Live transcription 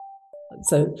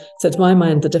So to my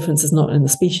mind, the difference is not in the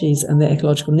species and the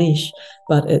ecological niche,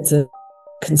 but it's a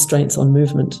constraints on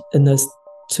movement in those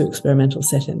two experimental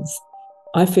settings.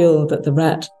 I feel that the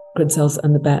rat grid cells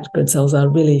and the bat grid cells are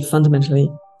really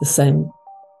fundamentally the same.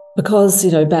 Because,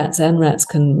 bats and rats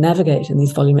can navigate in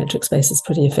these volumetric spaces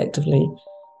pretty effectively,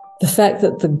 the fact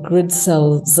that the grid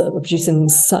cells are producing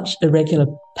such irregular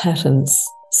patterns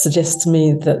suggests to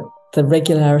me that the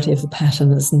regularity of the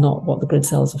pattern is not what the grid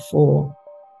cells are for.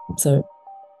 So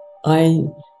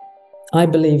I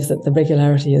believe that the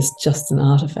regularity is just an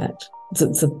artifact.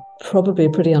 It's probably a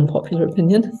pretty unpopular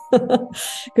opinion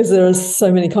because there are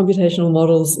so many computational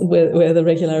models where the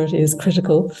regularity is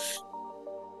critical.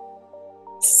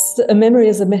 A memory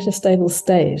is a metastable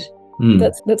state.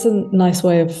 That's a nice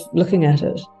way of looking at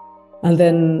it. And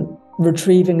then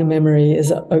retrieving a memory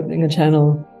is opening a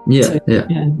channel to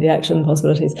the action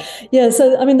possibilities. Yeah,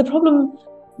 so I mean, the problem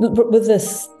with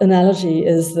this analogy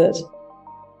is that...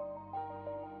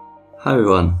 Hi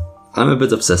everyone, I'm a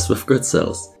bit obsessed with grid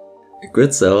cells.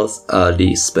 Grid cells are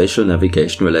the spatial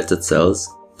navigation related cells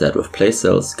that with place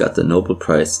cells got the Nobel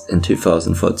Prize in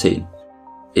 2014.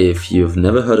 If you've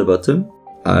never heard about them,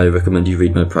 I recommend you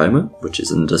read my primer, which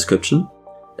is in the description.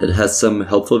 It has some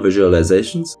helpful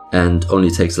visualizations and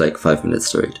only takes like 5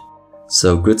 minutes to read.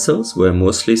 So grid cells were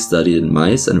mostly studied in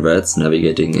mice and rats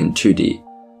navigating in 2D,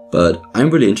 but I'm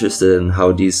really interested in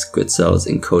how these grid cells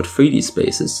encode 3D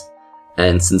spaces.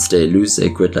 And since they lose a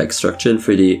grid-like structure in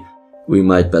 3D, we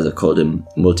might better call them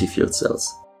multi-field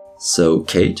cells. So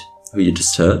Kate, who you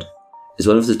just heard, is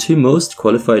one of the 2 most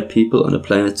qualified people on the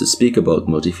planet to speak about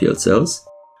multi-field cells.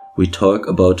 We talk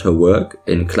about her work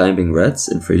in climbing rats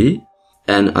in 3D,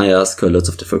 and I ask her lots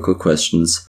of difficult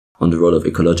questions on the role of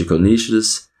ecological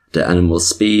niches, the animal's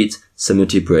speed,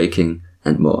 symmetry breaking,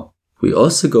 and more. We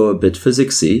also go a bit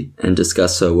physicsy and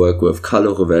discuss her work with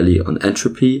Carlo Rovelli on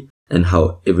entropy and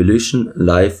how evolution,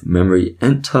 life, memory,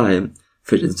 and time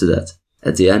fit into that.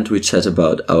 At the end, we chat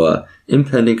about our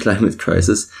impending climate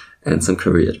crisis and some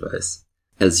career advice.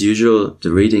 As usual,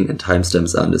 the reading and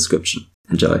timestamps are in the description.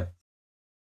 Enjoy.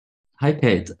 Hi,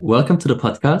 Kate. Welcome to the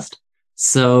podcast.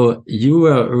 So you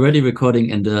were already recording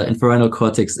in the infrarenal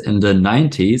cortex in the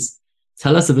 90s.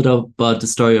 Tell us a bit about the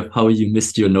story of how you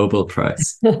missed your Nobel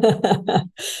Prize.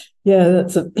 Yeah,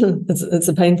 it's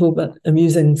a painful but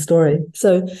amusing story.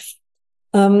 So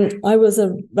I was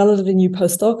a relatively new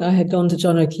postdoc. I had gone to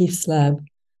John O'Keefe's lab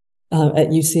at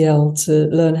UCL to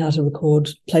learn how to record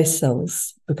place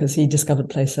cells because he discovered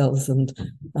place cells, and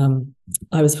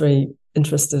I was very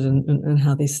interested in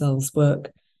how these cells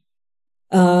work.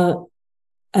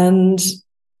 And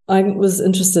I was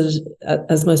interested,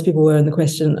 as most people were, in the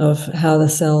question of how the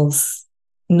cells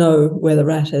know where the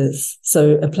rat is.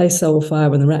 So a place cell will fire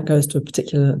when the rat goes to a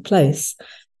particular place,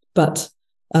 but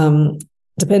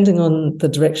depending on the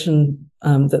direction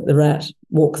that the rat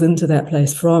walks into that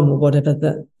place from or whatever,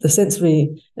 the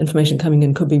sensory information coming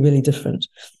in could be really different.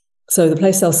 So the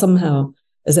place cell somehow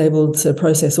is able to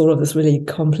process all of this really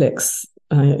complex,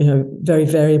 very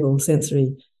variable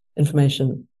sensory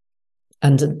information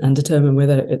and determine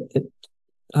whether it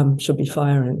should be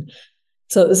firing.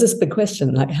 So it was this big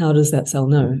question, like, how does that cell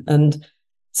know? And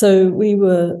so we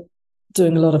were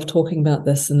doing a lot of talking about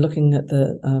this and looking at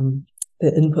the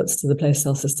inputs to the place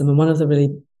cell system. And one of the really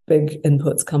big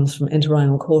inputs comes from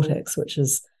entorhinal cortex, which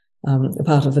is a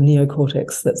part of the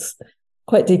neocortex that's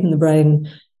quite deep in the brain.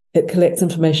 It collects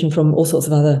information from all sorts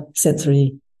of other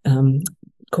sensory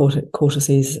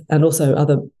cortices and also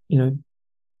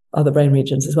other brain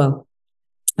regions as well.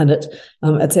 And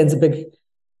it sends a big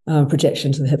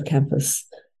projection to the hippocampus.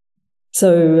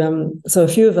 So a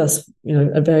few of us,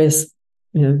 at various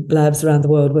labs around the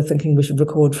world, were thinking we should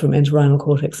record from entorhinal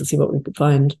cortex and see what we could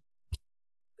find.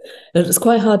 And it's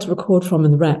quite hard to record from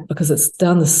in the rat because it's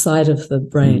down the side of the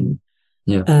brain.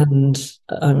 Yeah. And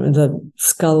the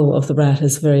skull of the rat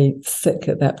is very thick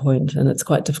at that point, and it's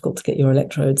quite difficult to get your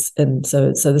electrodes in.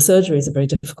 So the surgeries are very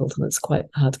difficult, and it's quite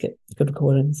hard to get good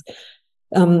recordings.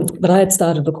 But I had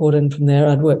started recording from there.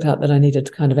 I'd worked out that I needed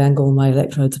to kind of angle my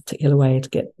electrodes a particular way to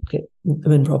get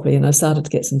them in properly, and I started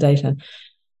to get some data.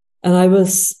 And I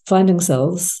was finding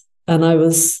cells, and I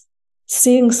was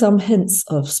seeing some hints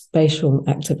of spatial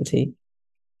activity.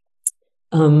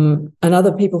 And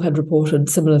other people had reported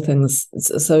similar things.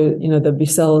 So, there'd be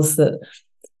cells that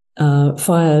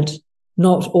fired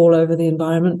not all over the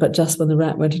environment, but just when the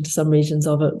rat went into some regions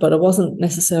of it. But it wasn't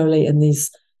necessarily in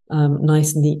these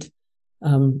nice, neat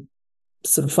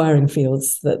sort of firing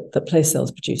fields that place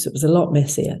cells produce. It was a lot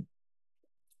messier.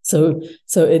 So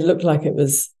it looked like it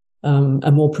was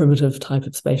a more primitive type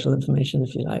of spatial information,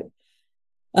 if you like.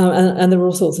 And there were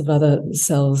all sorts of other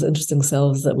cells, interesting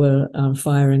cells that were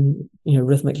firing,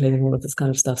 rhythmically and all of this kind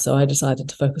of stuff. So I decided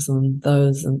to focus on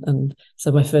those. And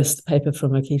so my first paper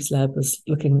from O'Keefe's lab was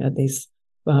looking at these,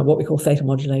 what we call theta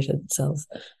modulated cells.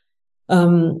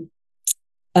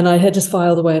 And I had just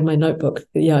filed away in my notebook.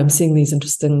 Yeah, I'm seeing these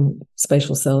interesting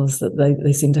spatial cells that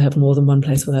they seem to have more than one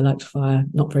place where they like to fire,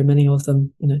 not very many of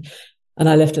them, and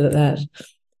I left it at that.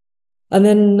 And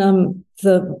then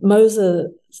the Moser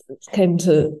came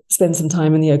to spend some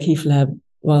time in the O'Keefe lab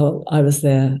while I was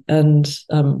there. And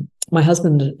my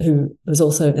husband, who was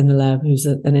also in the lab, who's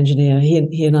an engineer,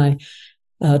 he and I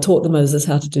taught the Mosers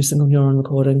how to do single neuron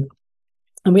recording.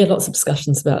 And we had lots of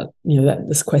discussions about,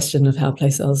 this question of how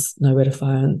place cells know where to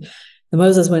fire. And the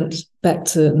Mosers went back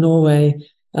to Norway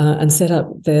and set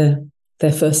up their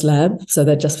first lab. So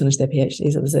they'd just finished their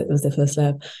PhDs. It was their first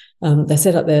lab. They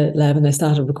set up their lab and they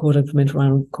started recording from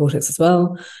entorhinal cortex as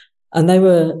well. And they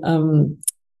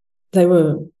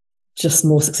were just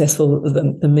more successful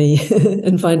than me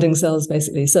in finding cells,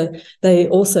 basically. So they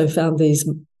also found these,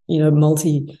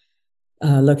 multi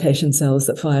location cells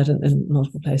that fired in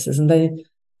multiple places. And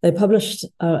they published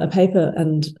a paper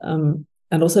and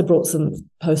also brought some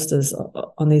posters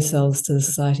on these cells to the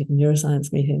Society for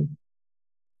Neuroscience meeting.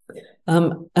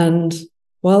 And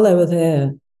while they were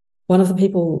there, one of the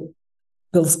people,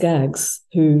 Bill Skaggs,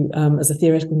 who is a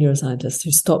theoretical neuroscientist,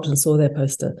 who stopped and saw their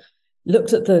poster,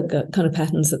 looked at the kind of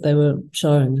patterns that they were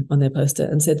showing on their poster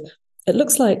and said, it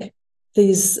looks like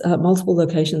these multiple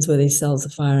locations where these cells are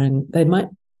firing, they might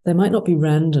not be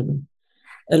random.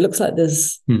 It looks like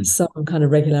there's some kind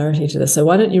of regularity to this. So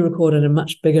why don't you record in a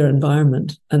much bigger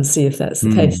environment and see if that's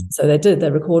the case? So they did.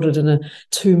 They recorded in a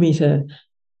 2-meter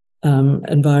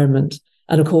environment.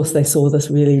 And of course, they saw this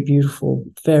really beautiful,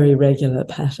 very regular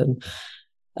pattern.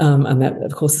 And that,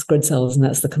 of course, is grid cells, and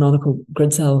that's the canonical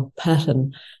grid cell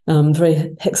pattern.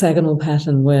 Very hexagonal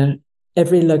pattern where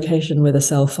every location where the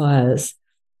cell fires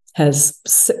has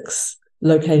 6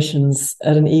 locations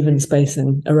at an even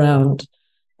spacing around.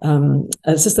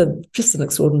 It's just an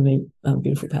extraordinarily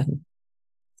beautiful pattern.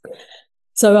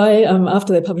 So I,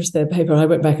 after they published their paper, I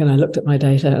went back and I looked at my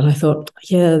data and I thought,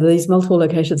 yeah, these multiple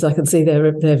locations, I can see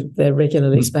they're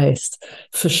regularly spaced.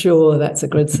 For sure, that's a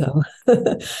grid cell.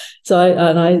 So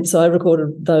I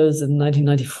recorded those in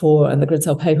 1994, and the grid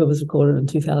cell paper was recorded in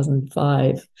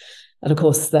 2005. And of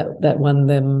course, that won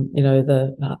them,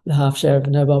 the half share of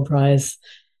the Nobel Prize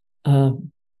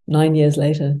 9 years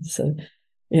later. So,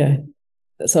 yeah.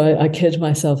 So I kid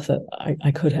myself that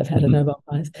I could have had a Nobel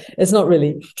Prize. It's not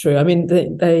really true. I mean,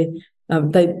 they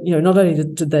not only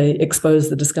did they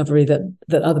expose the discovery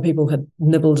that other people had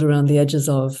nibbled around the edges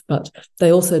of, but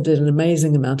they also did an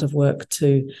amazing amount of work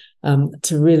to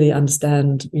really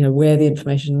understand, where the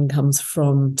information comes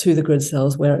from to the grid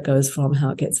cells, where it goes from,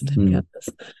 how it gets into the hippocampus.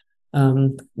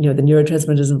 The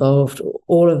neurotransmitters involved,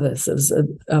 all of this. It was a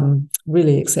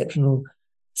really exceptional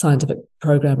scientific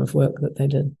program of work that they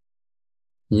did.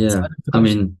 Yeah, I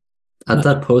mean, at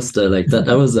that poster, like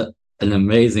that was an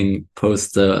amazing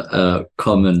poster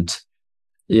comment.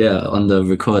 Yeah, on the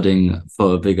recording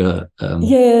for a bigger field.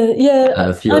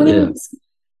 I mean,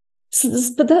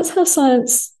 but that's how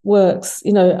science works.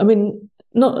 I mean,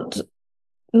 not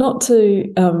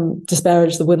to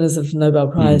disparage the winners of the Nobel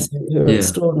Prize who are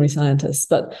extraordinary scientists,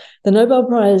 but the Nobel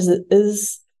Prize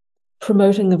is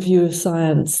promoting a view of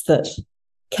science that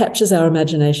captures our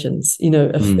imaginations.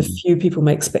 A few people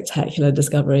make spectacular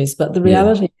discoveries, but the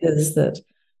reality is that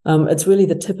it's really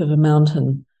the tip of a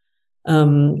mountain.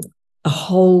 A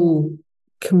whole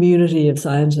community of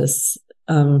scientists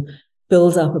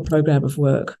builds up a program of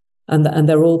work, and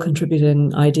they're all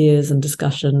contributing ideas and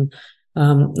discussion,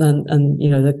 and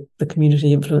the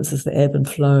community influences the ebb and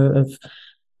flow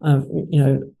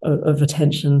of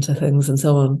attention to things and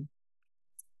so on.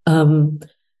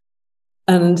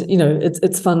 And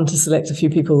it's fun to select a few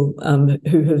people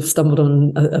who have stumbled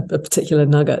on a particular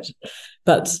nugget,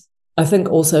 but I think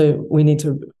also we need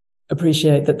to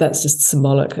appreciate that that's just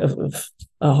symbolic of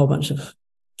a whole bunch of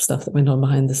stuff that went on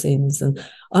behind the scenes. And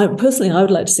I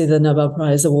would like to see the Nobel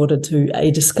Prize awarded to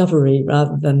a discovery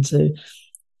rather than to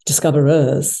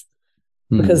discoverers,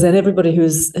 because then everybody who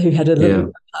had a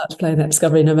little part to play in that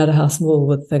discovery, no matter how small,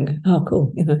 would think, oh,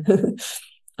 cool,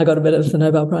 I got a bit of the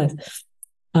Nobel Prize.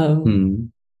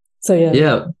 So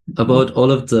about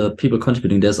all of the people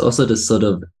contributing, there's also this sort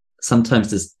of sometimes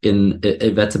this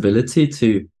inevitability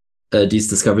to these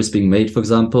discoveries being made. For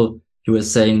example, you were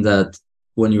saying that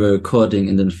when you were recording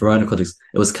in the entorhinal cortex,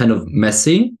 it was kind of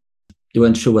messy. You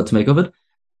weren't sure what to make of it.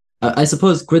 I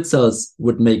suppose grid cells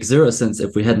would make zero sense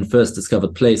if we hadn't first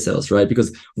discovered place cells, right?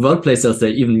 Because without place cells, they're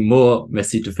even more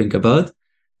messy to think about.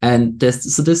 And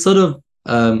there's sort of,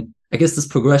 I guess, this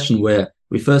progression where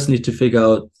we first need to figure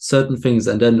out certain things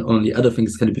and then only other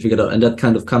things can be figured out. And that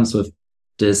kind of comes with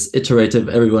this iterative,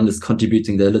 everyone is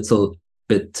contributing their little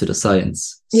bit to the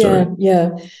science story. Yeah.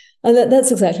 And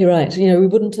that's exactly right. We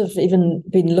wouldn't have even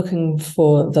been looking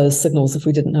for those signals if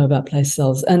we didn't know about place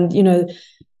cells. And,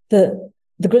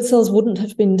 the grid cells wouldn't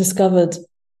have been discovered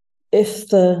if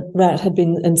the rat had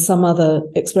been in some other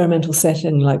experimental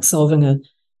setting, like solving a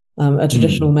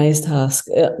traditional maze task.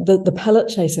 The pellet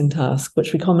chasing task,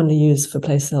 which we commonly use for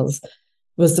place cells,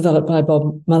 was developed by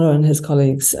Bob Muller and his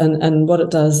colleagues. And what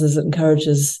it does is it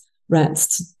encourages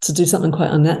rats to do something quite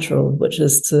unnatural, which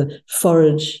is to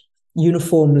forage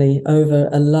uniformly over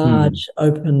a large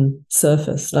open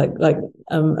surface. Like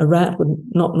a rat would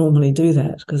not normally do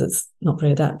that because it's not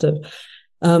very adaptive.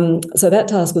 So that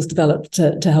task was developed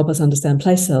to help us understand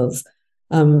place cells.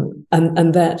 And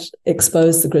that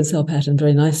exposed the grid cell pattern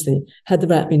very nicely. Had the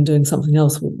rat been doing something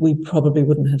else, we probably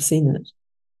wouldn't have seen it.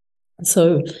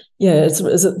 So, yeah,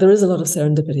 there is a lot of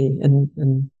serendipity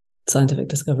in scientific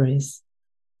discoveries.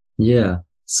 Yeah.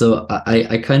 So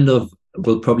I kind of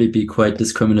will probably be quite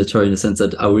discriminatory in the sense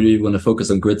that I really want to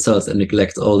focus on grid cells and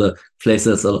neglect all the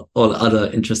places, all other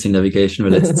interesting navigation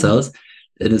related cells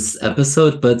in this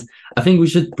episode. But I think we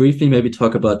should briefly maybe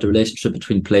talk about the relationship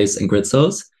between place and grid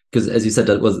cells, because as you said,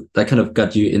 that kind of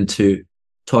got you into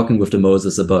talking with the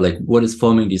Moses about like what is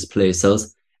forming these place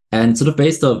cells. And sort of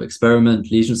based off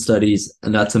experiment, lesion studies,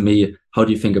 anatomy, how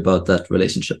do you think about that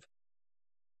relationship?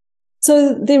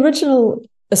 So the original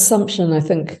assumption, I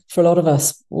think, for a lot of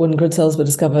us when grid cells were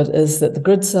discovered is that the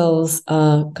grid cells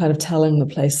are kind of telling the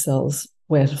place cells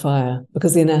where to fire,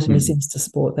 because the anatomy seems to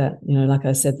support that. Like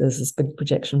I said, there's this big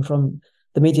projection from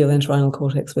the medial entorhinal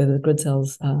cortex where the grid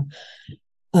cells are.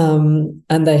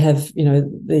 And they have,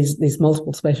 these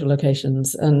multiple spatial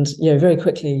locations. And, very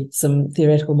quickly, some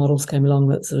theoretical models came along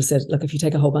that sort of said, look, if you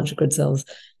take a whole bunch of grid cells,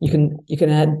 you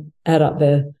can add up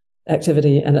their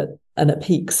activity and it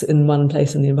peaks in one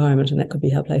place in the environment, and that could be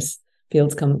how place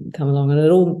fields come along. And it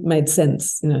all made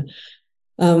sense,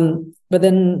 But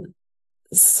then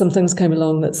some things came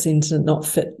along that seemed to not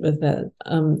fit with that.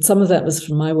 Some of that was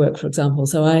from my work, for example.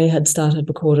 So I had started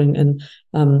recording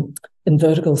in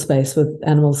vertical space with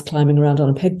animals climbing around on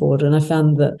a pegboard, and I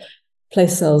found that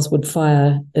place cells would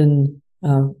fire in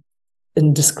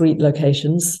discrete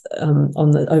locations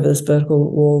over this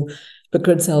vertical wall, but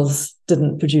grid cells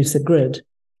didn't produce a grid.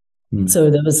 So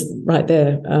there was right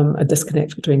there a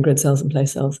disconnect between grid cells and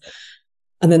place cells.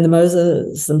 And then the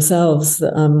Moses themselves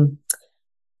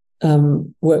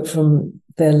work from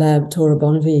their lab, Tora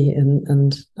Bonnevie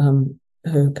and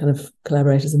her kind of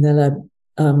collaborators in their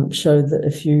lab showed that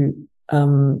if you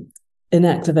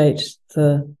inactivate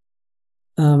the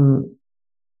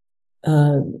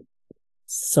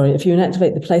if you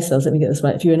inactivate the place cells, let me get this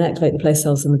right. If you inactivate the place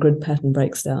cells, then the grid pattern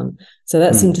breaks down. So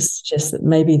that seemed to suggest that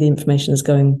maybe the information is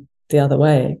going the other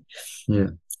way. Yeah.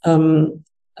 And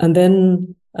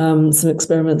then some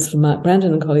experiments from Mark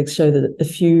Brandon and colleagues show that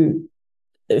if you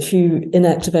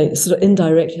inactivate, sort of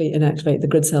indirectly inactivate the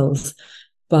grid cells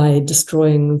by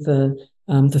destroying the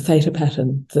theta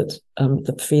pattern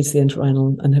that feeds the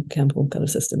entorhinal and hippocampal kind of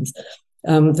systems,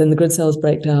 then the grid cells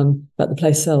break down, but the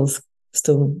place cells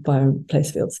still fire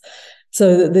place fields.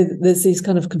 So there's these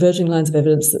kind of converging lines of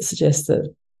evidence that suggest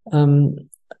that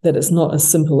that it's not as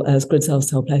simple as grid cells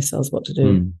tell place cells what to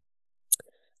do.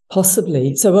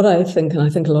 Possibly. So what I think, and I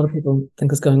think a lot of people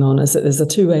think is going on, is that there's a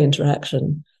two-way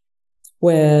interaction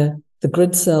where the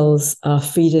grid cells are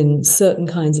feeding certain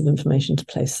kinds of information to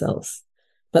place cells,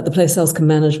 but the place cells can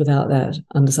manage without that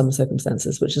under some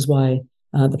circumstances, which is why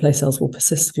the place cells will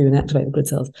persist if you inactivate the grid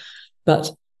cells. But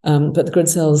the grid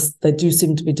cells, they do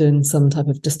seem to be doing some type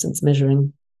of distance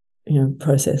measuring,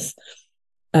 process,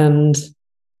 and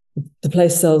the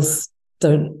place cells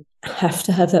don't have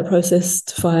to have that process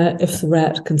to fire if the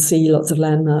rat can see lots of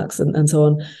landmarks and so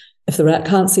on. If the rat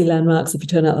can't see landmarks, if you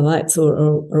turn out the lights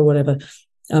or whatever,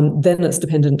 then it's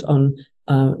dependent on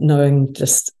knowing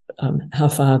just how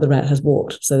far the rat has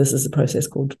walked. So this is a process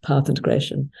called path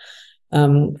integration.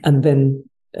 And then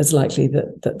it's likely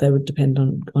that they would depend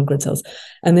on grid cells.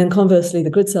 And then conversely, the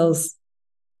grid cells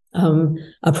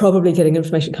are probably getting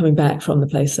information coming back from the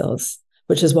place cells,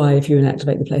 which is why if you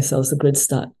inactivate the place cells, the grids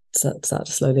start to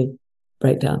slowly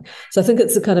break down. So I think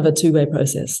it's a kind of a two-way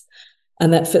process.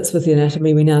 And that fits with the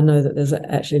anatomy. We now know that there's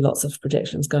actually lots of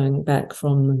projections going back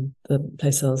from the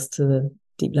place cells to the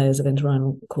deep layers of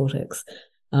entorhinal cortex.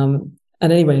 And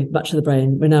anyway, much of the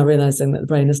brain, we're now realizing that the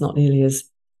brain is not nearly as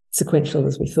sequential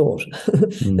as we thought.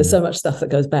 There's so much stuff that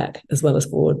goes back as well as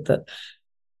forward that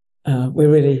we're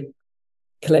really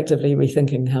collectively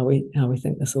rethinking how we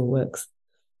think this all works.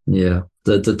 Yeah,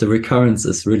 the recurrence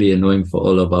is really annoying for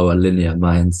all of our linear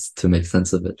minds to make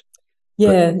sense of it.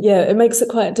 Yeah, it makes it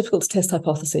quite difficult to test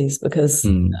hypotheses because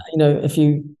if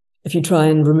you try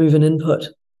and remove an input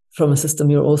from a system,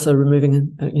 you're also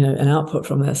removing an output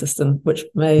from that system, which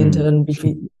may in turn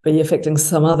be affecting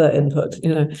some other input.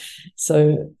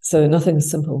 So nothing's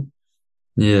simple.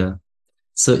 Yeah.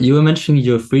 So you were mentioning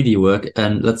your 3D work,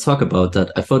 and let's talk about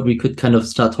that. I thought we could kind of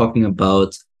start talking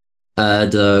about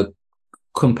the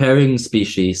comparing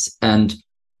species, and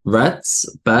rats,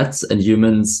 bats, and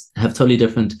humans have totally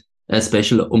different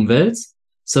spatial umwelts.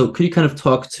 So could you kind of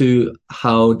talk to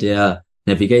how their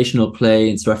navigational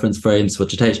planes, reference frames,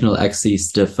 vegetational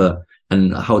axes differ,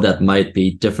 and how that might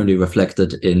be differently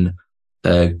reflected in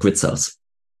grid cells?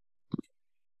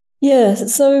 Yeah,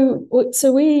 so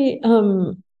we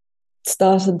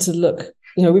started to look.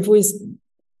 We've always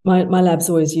my lab's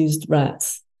always used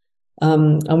rats,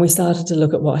 and we started to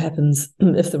look at what happens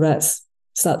if the rats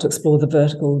start to explore the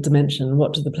vertical dimension.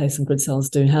 What do the place and grid cells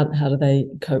do? How do they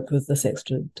cope with this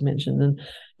extra dimension?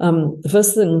 And the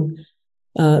first thing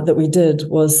that we did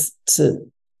was to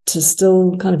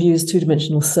still kind of use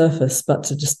two-dimensional surface, but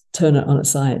to just turn it on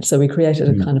its side. So we created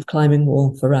a kind of climbing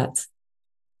wall for rats.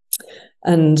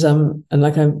 And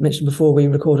like I mentioned before, we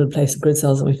recorded place and grid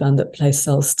cells, and we found that place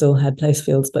cells still had place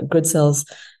fields, but grid cells,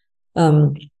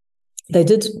 they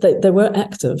were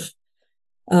active,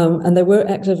 and they were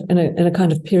active in a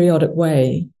kind of periodic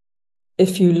way.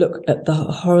 If you look at the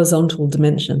horizontal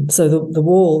dimension, so the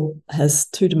wall has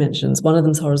two dimensions. One of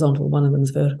them's horizontal, one of them's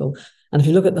vertical. And if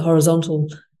you look at the horizontal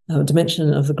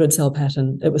dimension of the grid cell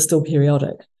pattern, it was still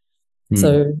periodic.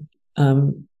 So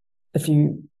if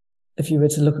you were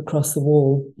to look across the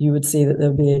wall, you would see that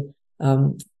there would be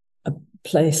a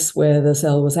place where the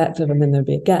cell was active, and then there'd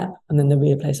be a gap, and then there'd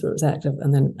be a place where it was active,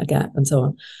 and then a gap, and so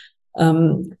on.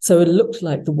 So it looked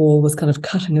like the wall was kind of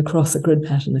cutting across a grid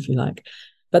pattern, if you like.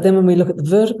 But then when we look at the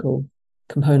vertical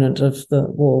component of the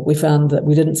wall, we found that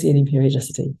we didn't see any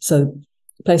periodicity. So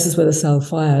places where the cell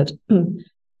fired,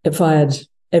 it fired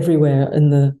everywhere in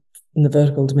the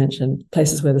vertical dimension.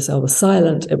 Places where the cell was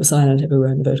silent, it was silent everywhere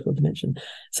in the vertical dimension.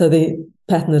 So the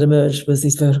pattern that emerged was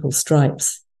these vertical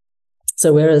stripes.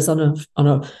 So whereas on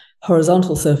a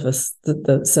horizontal surface,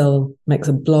 the cell makes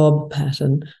a blob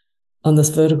pattern, on this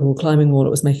vertical climbing wall, it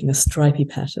was making a stripy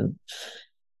pattern.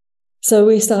 So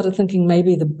we started thinking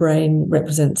maybe the brain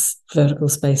represents vertical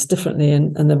space differently,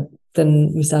 and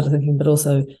then we started thinking, but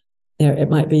also, it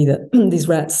might be that these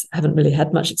rats haven't really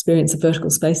had much experience of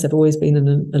vertical space. They've always been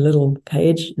in a little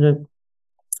cage.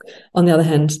 On the other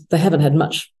hand, they haven't had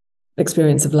much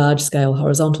experience of large-scale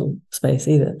horizontal space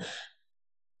either.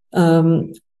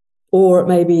 Or it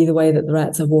may be the way that the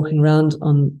rats are walking around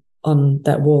on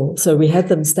that wall. So we had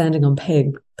them standing on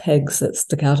pegs that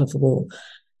stick out of the wall.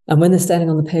 And when they're standing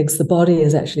on the pegs, the body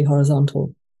is actually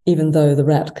horizontal. Even though the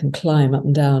rat can climb up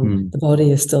and down, the body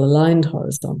is still aligned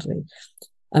horizontally.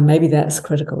 And maybe that's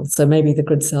critical. So maybe the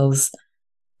grid cells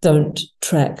don't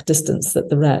track distance that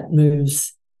the rat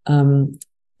moves in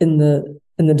the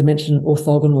dimension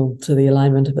orthogonal to the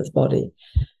alignment of its body.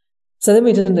 So then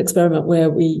we did an experiment where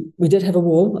we did have a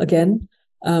wall again,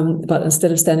 but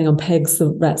instead of standing on pegs,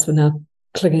 the rats were now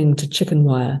clinging to chicken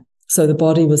wire. So the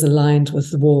body was aligned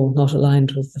with the wall, not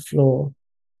aligned with the floor.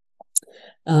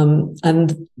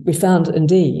 And we found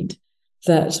indeed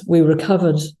that we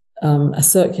recovered a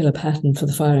circular pattern for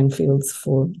the firing fields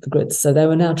for the grids. So they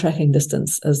were now tracking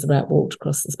distance as the rat walked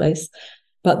across the space,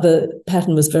 but the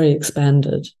pattern was very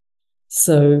expanded.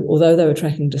 So although they were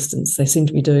tracking distance, they seemed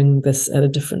to be doing this at a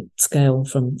different scale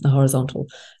from the horizontal.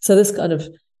 So this kind of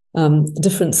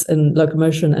difference in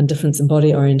locomotion and difference in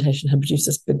body orientation had produced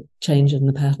this big change in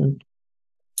the pattern.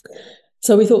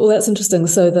 So we thought, well, that's interesting.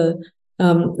 So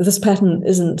this pattern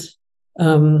isn't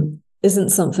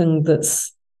something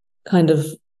that's kind of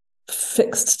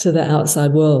fixed to the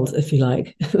outside world, if you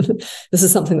like. This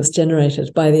is something that's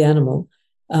generated by the animal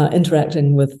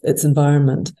interacting with its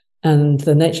environment, and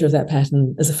the nature of that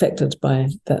pattern is affected by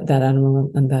that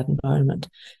animal and that environment.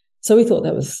 So we thought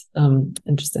that was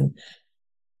interesting.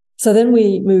 So then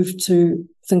we moved to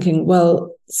thinking,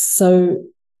 well, so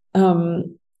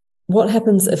what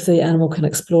happens if the animal can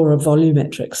explore a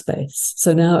volumetric space?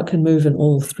 So now it can move in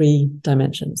all three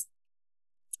dimensions.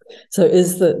 So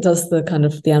does the kind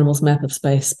of the animal's map of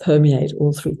space permeate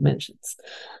all three dimensions?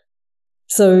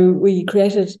 So we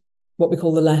created what we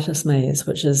call the lattice maze,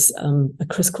 which is a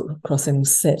crisscrossing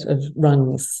set of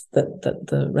rungs that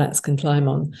the rats can climb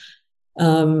on.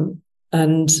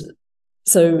 And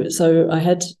so I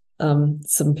had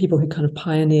some people who kind of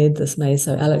pioneered this maze.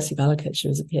 So Alex Uvalikic, who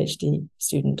was a PhD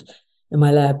student, in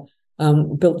my lab,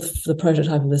 built the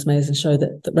prototype of this maze and showed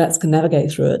that rats can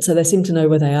navigate through it. So they seem to know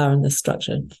where they are in this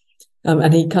structure.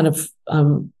 And he kind of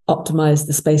optimized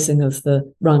the spacing of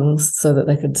the rungs so that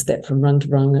they could step from rung to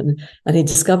rung. And he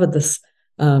discovered this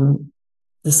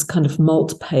this kind of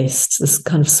malt paste, this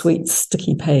kind of sweet,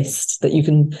 sticky paste that you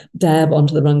can dab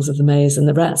onto the rungs of the maze. And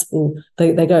the rats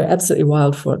they go absolutely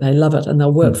wild for it. They love it. And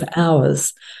they'll work for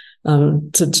hours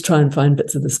to try and find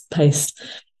bits of this paste.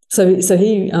 So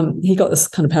he got this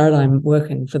kind of paradigm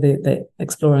working for the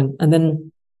exploring. And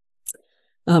then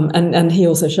and he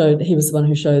also showed, he was the one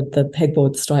who showed the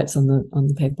pegboard stripes on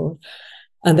the pegboard.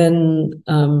 And then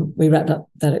we wrapped up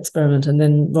that experiment, and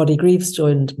then Roddy Greaves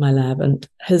joined my lab, and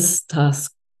his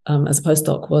task as a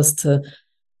postdoc was to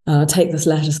take this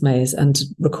lattice maze and to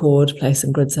record place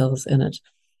and grid cells in it.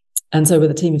 And so with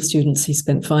a team of students, he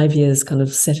spent 5 years kind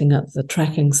of setting up the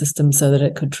tracking system so that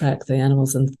it could track the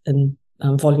animals in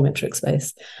volumetric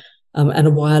space, and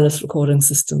a wireless recording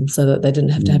system so that they didn't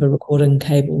have to have a recording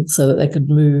cable, so that they could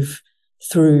move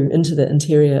through into the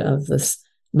interior of this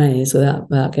maze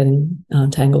without getting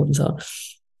tangled and so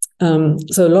on.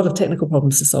 So a lot of technical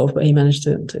problems to solve, but he managed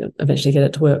to eventually get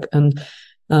it to work. And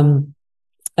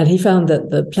he found that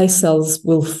the place cells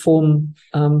will form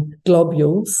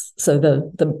globules,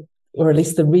 so or at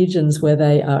least the regions where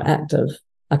they are active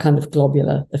are kind of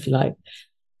globular, if you like.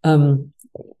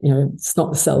 It's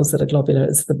not the cells that are globular,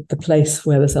 it's the place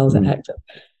where the cells are active.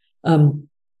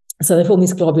 So they form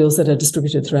these globules that are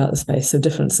distributed throughout the space. So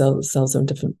different cells are in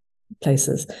different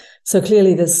places. So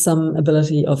clearly there's some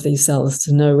ability of these cells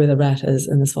to know where the rat is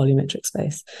in this volumetric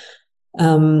space.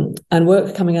 And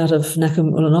work coming out of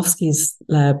Nakhum Ulanovsky's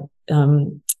lab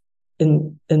in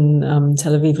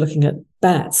Tel Aviv looking at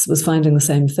bats was finding the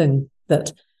same thing,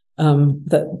 that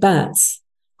bats,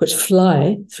 which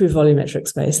fly through volumetric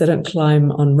space, they don't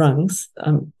climb on rungs.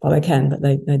 Well, they can, but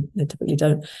they typically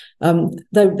don't.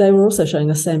 They were also showing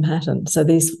the same pattern. So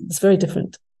this very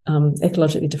different,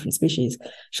 ecologically different species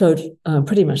showed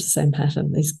pretty much the same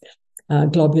pattern, these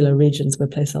globular regions where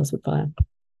place cells would fire.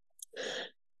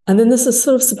 And then this is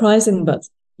sort of surprising, but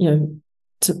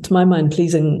to my mind,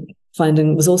 pleasing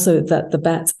finding was also that the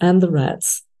bats and the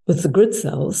rats with the grid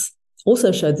cells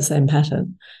also showed the same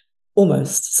pattern,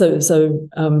 almost. So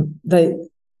they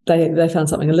found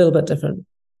something a little bit different,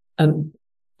 and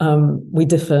we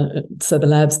differ. So the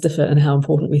labs differ in how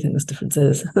important we think this difference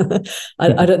is.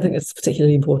 I don't think it's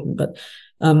particularly important, but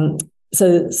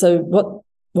so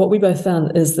what we both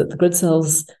found is that the grid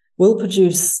cells will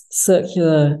produce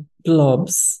spherical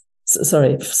blobs.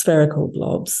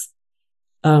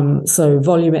 So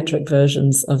volumetric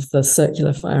versions of the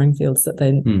circular firing fields that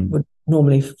they would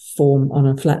normally form on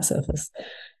a flat surface.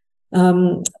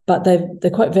 But they're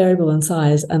quite variable in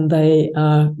size, and they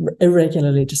are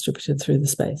irregularly distributed through the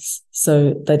space.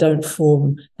 So they don't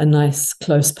form a nice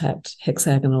close-packed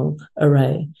hexagonal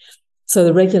array. So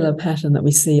the regular pattern that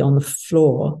we see on the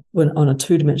floor when on a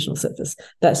two-dimensional surface,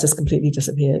 that's just completely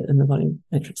disappeared in the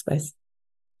volumetric space.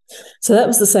 So that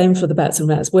was the same for the bats and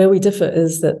rats. Where we differ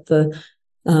is that the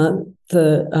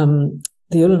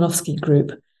Ulanovsky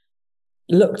group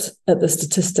looked at the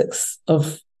statistics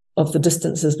of the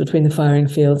distances between the firing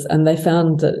fields, and they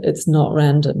found that it's not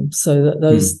random. So that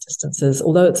those distances,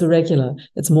 although it's irregular,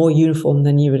 it's more uniform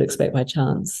than you would expect by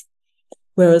chance.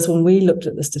 Whereas when we looked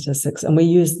at the statistics, and we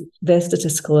used their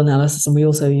statistical analysis, and we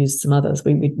also used some others,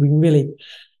 we really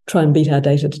try and beat our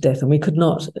data to death, and we could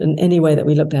not, in any way that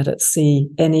we looked at it, see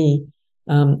anything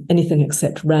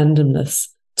except randomness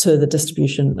to the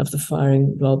distribution of the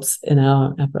firing blobs in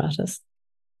our apparatus.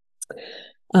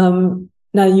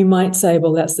 Now, you might say,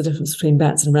 well, that's the difference between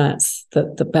bats and rats,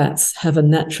 that the bats have a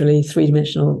naturally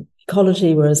three-dimensional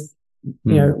ecology, whereas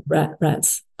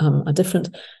rats are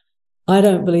different. I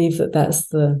don't believe that that's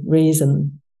the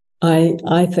reason.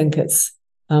 I think it's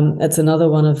another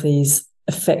one of these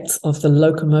effects of the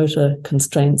locomotor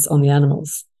constraints on the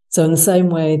animals. So in the same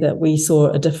way that we saw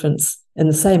a difference in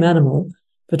the same animal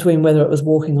between whether it was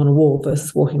walking on a wall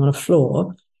versus walking on a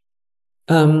floor,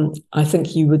 I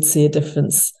think you would see a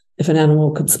difference if an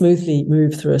animal could smoothly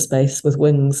move through a space with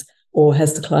wings or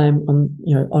has to climb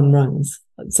on rungs.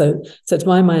 So to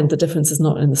my mind, the difference is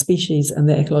not in the species and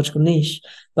their ecological niche,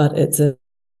 but it's a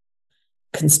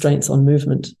constraints on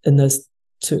movement in those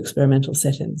two experimental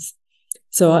settings.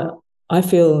 So I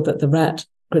feel that the rat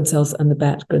grid cells and the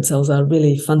bat grid cells are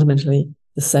really fundamentally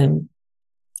the same.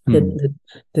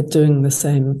 They're doing the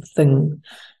same thing.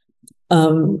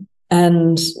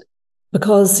 And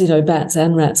because, bats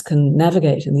and rats can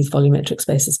navigate in these volumetric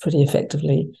spaces pretty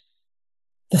effectively,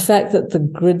 the fact that the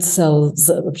grid cells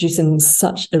are producing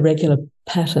such irregular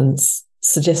patterns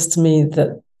suggests to me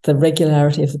that the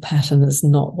regularity of the pattern is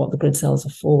not what the grid cells are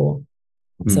for.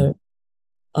 So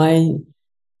I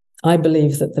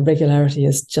believe that the regularity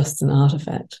is just an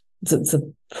artifact. It's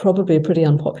probably a pretty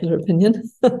unpopular opinion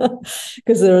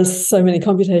because there are so many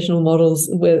computational models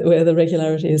where the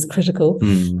regularity is critical.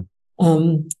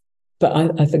 But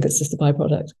I think it's just a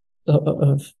byproduct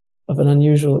of an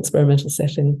unusual experimental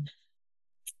setting.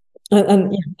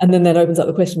 And then that opens up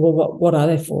the question, well, what are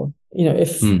they for?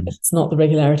 If it's not the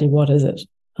regularity, what is it?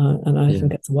 And I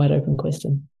think it's a wide open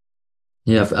question.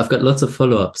 Yeah, I've got lots of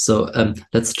follow-ups. So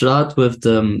let's start with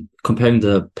comparing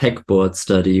the pegboard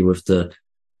study with the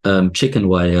chicken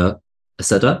wire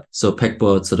setup. So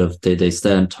pegboard sort of they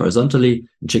stand horizontally.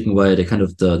 Chicken wire, they kind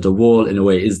of the wall in a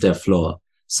way is their floor.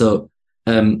 So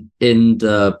in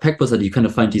the pegboard study, you kind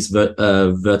of find these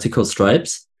vertical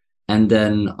stripes, and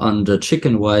then on the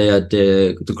chicken wire,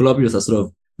 the globules are sort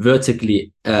of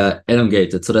vertically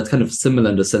elongated. So that's kind of similar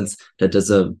in the sense that there's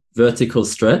a vertical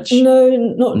stretch. No,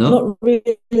 not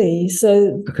really.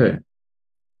 So okay.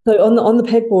 So on the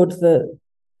pegboard,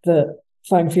 the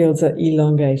firing fields are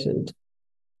elongated,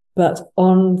 but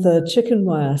on the chicken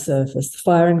wire surface, the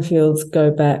firing fields go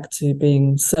back to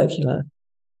being circular.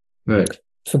 Right.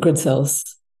 For grid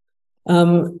cells,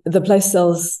 the place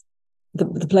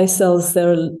cells,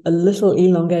 they're a little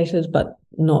elongated, but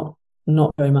not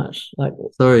very much.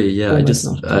 Sorry, yeah,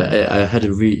 I had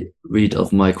a read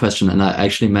of my question, and I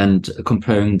actually meant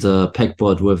comparing the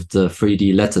pegboard with the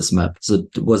 3D lattice map. So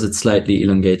was it slightly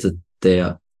elongated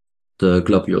there, the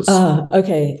globules?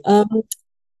 Okay.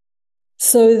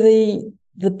 So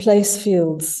the place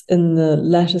fields in the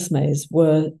lattice maze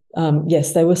were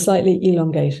yes, they were slightly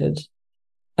elongated.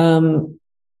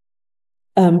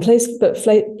 Place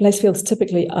fields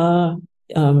typically are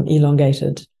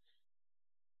elongated.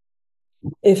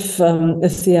 If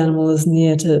the animal is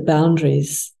near to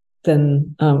boundaries,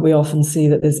 then we often see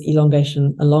that there's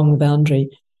elongation along the boundary.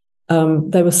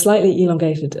 They were slightly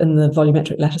elongated in the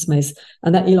volumetric lattice maze,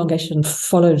 and that elongation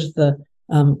followed the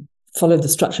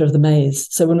structure of the maze.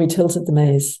 So when we tilted the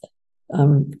maze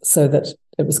so that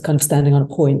it was kind of standing on a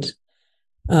point,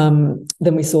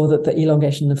 then we saw that the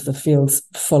elongation of the fields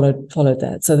followed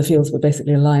that. So the fields were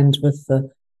basically aligned with the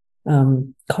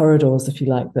corridors, if you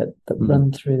like, that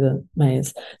run through the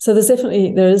maze. So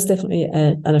there is definitely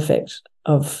an effect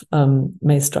of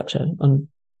maze structure on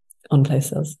place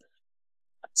cells.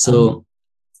 So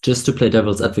just to play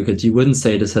devil's advocate, you wouldn't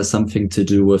say this has something to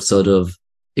do with sort of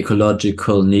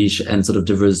ecological niche and sort of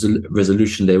the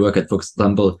resolution they work at? For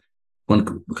example,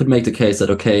 one could make the case that,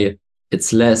 okay,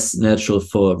 it's less natural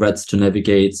for rats to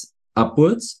navigate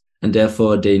upwards, and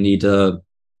therefore they need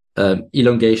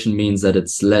elongation means that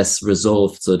it's less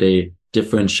resolved, so they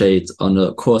differentiate on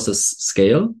a coarser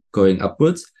scale going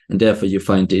upwards, and therefore you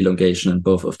find the elongation in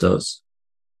both of those.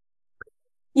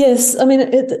 Yes, I mean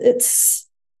it's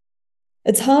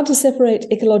hard to separate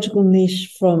ecological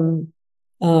niche from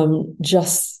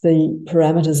just the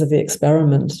parameters of the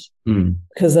experiment,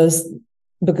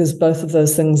 because both of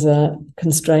those things are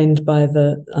constrained by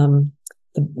the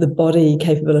body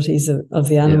capabilities of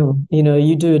the animal. Yeah.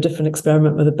 You do a different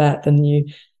experiment with a bat than you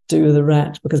do with a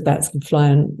rat, because bats can fly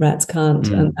and rats can't,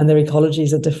 and their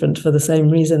ecologies are different for the same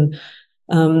reason.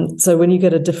 So when you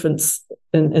get a difference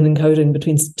in encoding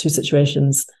between two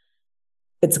situations,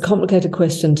 it's a complicated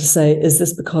question to say, is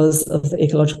this because of the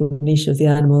ecological niche of the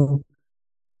animal,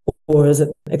 or is it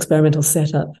experimental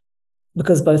setup?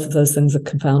 Because both of those things are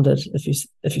confounded, if you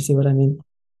see what I mean.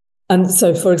 And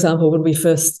so, for example, when we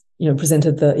first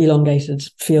presented the elongated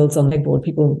fields on the pegboard,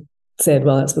 people said,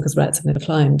 well, that's because rats have never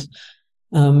climbed.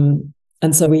 And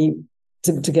so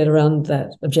to get around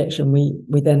that objection,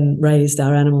 we then raised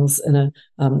our animals in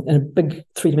a big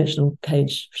three-dimensional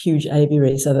cage, huge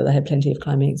aviary, so that they had plenty of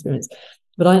climbing experience.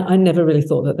 But I never really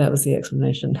thought that was the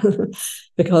explanation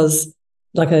because,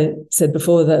 like I said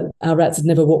before, that our rats had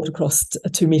never walked across a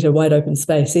 2-meter wide open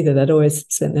space either. They'd always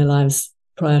spent their lives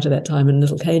prior to that time in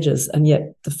little cages, and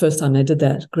yet the first time they did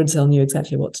that, grid cell knew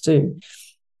exactly what to do.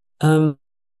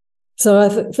 So I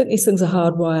think these things are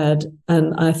hardwired,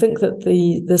 and I think that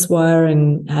this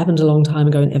wiring happened a long time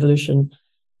ago in evolution,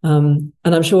 and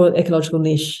I'm sure ecological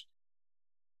niche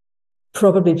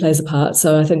probably plays a part.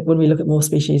 So I think when we look at more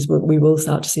species, we will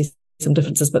start to see some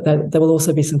differences, but there will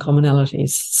also be some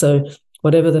commonalities. So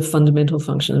whatever the fundamental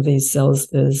function of these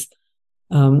cells is,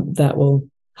 that will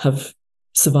have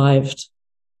survived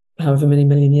however many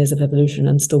million years of evolution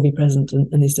and still be present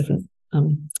in these different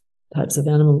types of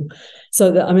animal.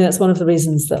 So that's one of the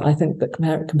reasons that I think that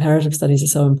comparative studies are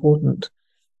so important,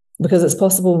 because it's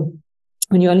possible,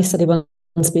 when you only study one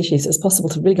species, it's possible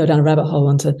to really go down a rabbit hole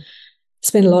and to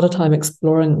spend a lot of time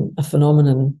exploring a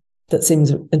phenomenon that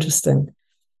seems interesting.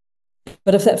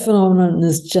 But if that phenomenon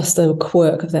is just a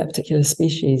quirk of that particular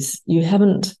species, you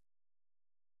haven't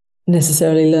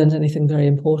necessarily learned anything very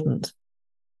important.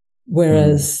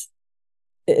 Whereas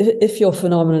if your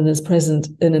phenomenon is present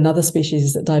in another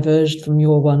species that diverged from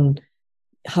your one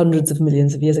hundreds of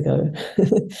millions of years ago,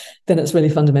 then it's really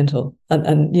fundamental.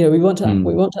 And we want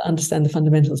to understand the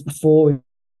fundamentals before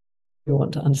we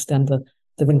want to understand the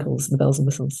wrinkles and the bells and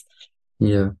whistles.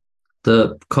 Yeah.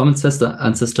 The common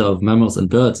ancestor of mammals and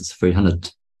birds is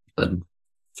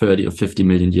 330 or 50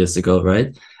 million years ago,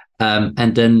 right?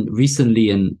 And then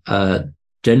recently in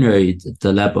January,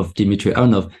 the lab of Dmitry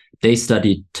Aronov, they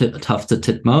studied tufted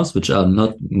titmouse, which are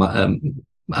not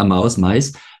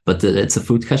mice, but it's a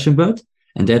food catching bird.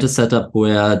 And they had a setup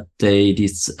where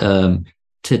these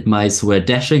titmice were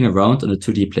dashing around on a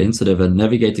 2D plane, so they were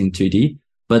navigating 2D.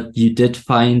 But you did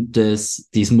find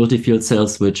these multi-field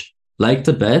cells, which, like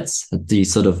the bats, had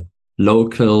these sort of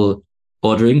local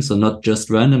ordering, so not just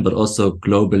random, but also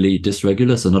globally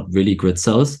dysregular, so not really grid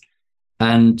cells.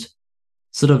 And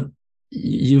sort of,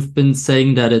 you've been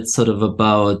saying that it's sort of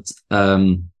about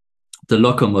the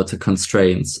locomotor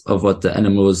constraints of what the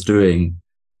animal is doing.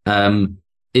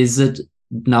 Is it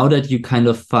now that you kind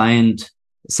of find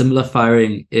similar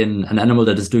firing in an animal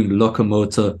that is doing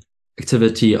locomotor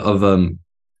activity of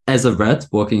as a rat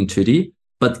walking in 2D,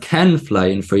 but can fly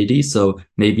in 3D, so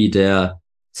maybe their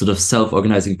sort of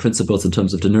self-organizing principles in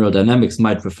terms of the neurodynamics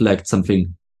might reflect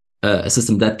something, a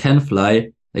system that can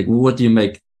fly? Like, what do you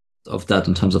make of that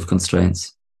in terms of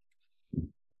constraints?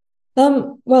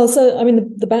 Well, so I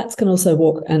mean, the bats can also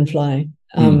walk and fly,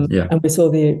 and we saw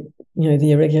the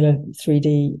irregular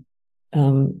 3D,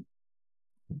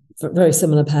 very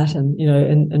similar pattern,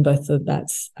 in both the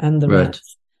bats and the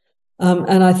rats.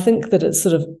 And I think that it's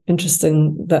sort of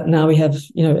interesting that now we have,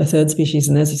 a third species,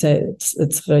 and as you say,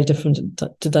 it's very different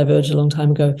to diverge a long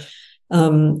time ago.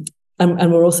 And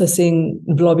we're also seeing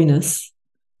blobbiness,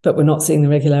 but we're not seeing the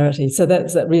regularity. So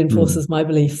that reinforces my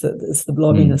belief that it's the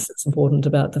blobbiness that's important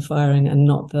about the firing, and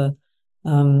not the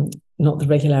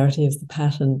regularity of the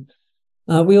pattern.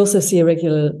 We also see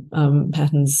irregular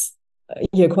patterns,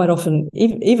 quite often,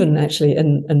 even actually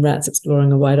in rats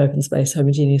exploring a wide open space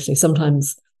homogeneously.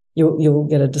 Sometimes you'll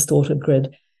get a distorted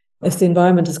grid. If the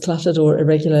environment is cluttered or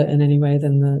irregular in any way,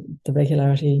 then the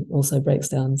regularity also breaks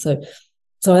down. So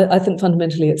I think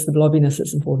fundamentally it's the blobbiness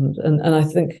that's important, and I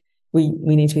think we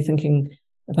need to be thinking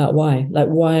about why. Like,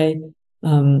 why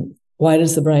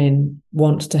does the brain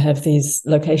want to have these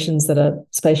locations that are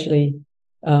spatially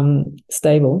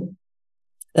stable,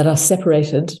 that are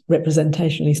separated,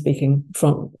 representationally speaking,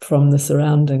 from the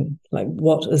surrounding? Like,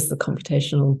 what is the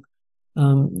computational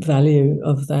value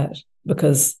of that?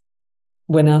 Because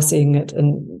we're now seeing it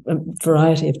in a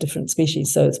variety of different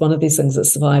species. So it's one of these things that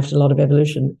survived a lot of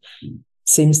evolution.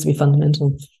 Seems to be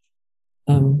fundamental.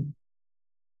 I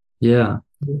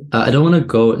don't want to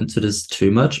go into this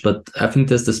too much, but I think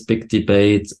there's this big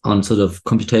debate on sort of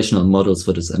computational models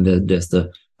for this. And there's the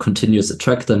continuous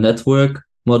attractor network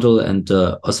model and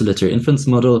the oscillatory inference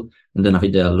model. And then I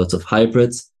think there are lots of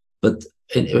hybrids. But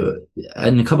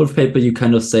in a couple of papers, you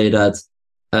kind of say that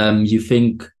you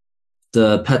think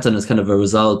the pattern is kind of a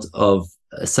result of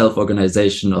a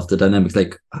self-organization of the dynamics.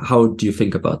 Like, how do you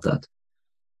think about that?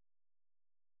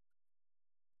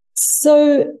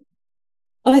 So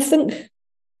I think,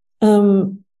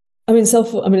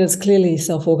 it's clearly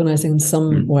self-organizing in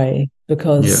some way,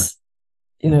 because,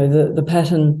 the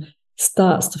pattern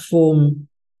starts to form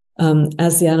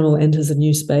as the animal enters a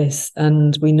new space,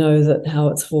 and we know that how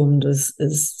it's formed is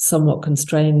somewhat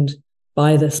constrained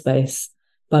by the space,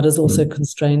 but is also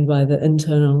constrained by the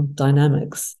internal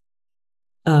dynamics.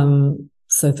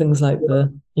 So things like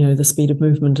the speed of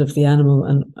movement of the animal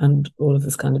and all of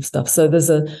this kind of stuff. So there's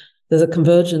a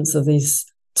convergence of these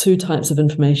two types of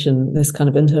information, this kind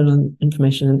of internal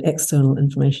information and external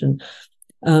information.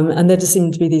 And there just seem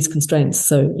to be these constraints.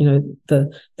 So,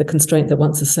 the constraint that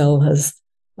once a cell has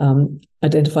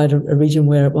identified a region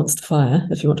where it wants to fire,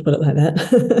 if you want to put it like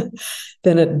that,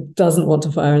 then it doesn't want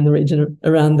to fire in the region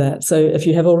around that. So if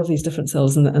you have all of these different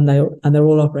cells and they're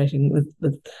all operating with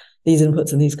these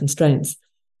inputs and these constraints,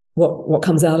 what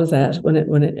comes out of that when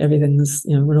everything is,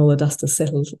 when all the dust is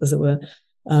settled, as it were,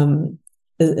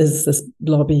 is this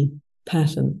blobby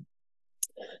pattern.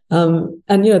 And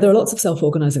there are lots of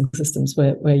self-organizing systems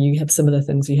where you have similar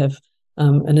things. You have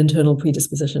an internal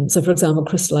predisposition. So, for example,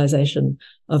 crystallization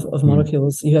of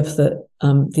molecules. You have the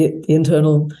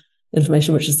internal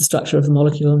information, which is the structure of the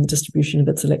molecule and the distribution of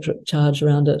its electric charge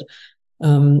around it,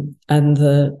 and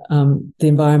the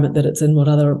environment that it's in, what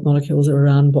other molecules are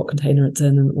around, what container it's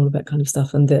in, and all of that kind of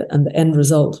stuff. And the end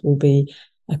result will be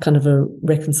kind of a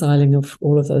reconciling of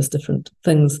all of those different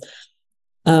things.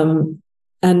 And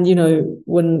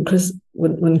when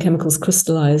chemicals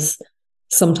crystallize,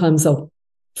 sometimes they'll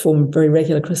form very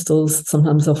regular crystals,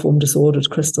 sometimes they'll form disordered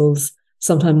crystals,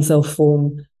 sometimes they'll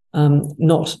form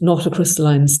not a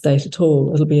crystalline state at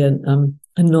all. It'll be a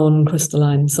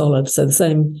non-crystalline solid. So the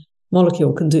same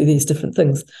molecule can do these different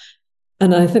things.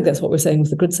 And I think that's what we're saying with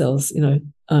the grid cells.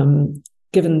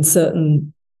 Given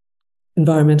certain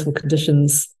environmental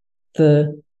conditions,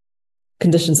 the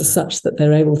conditions are such that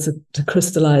they're able to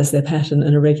crystallize their pattern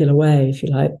in a regular way, if you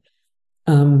like.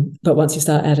 But once you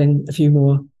start adding a few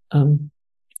more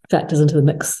factors into the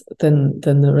mix, then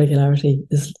the regularity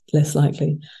is less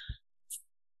likely.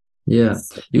 Yeah,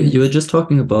 you were just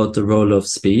talking about the role of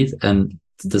speed and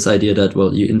this idea that,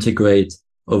 well, you integrate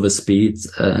over speed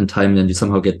and time, and you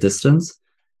somehow get distance.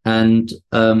 And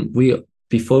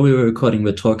before we were recording,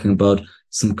 we're talking about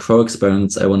some crow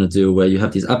experiments I want to do where you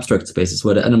have these abstract spaces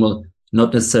where the animal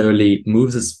not necessarily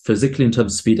moves as physically in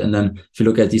terms of speed. And then if you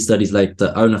look at these studies like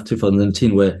the RNF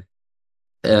 2017, where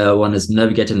one is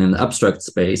navigating in an abstract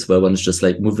space where one is just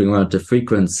like moving around the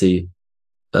frequency,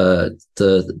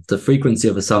 the frequency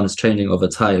of a sound is changing over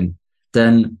time,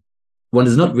 then one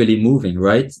is not really moving,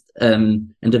 right?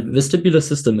 And the vestibular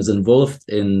system is involved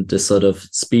in this sort of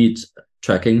speed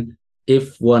tracking.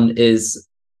 If one is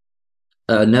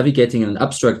navigating in an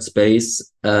abstract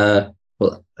space, well,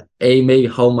 maybe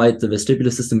how might the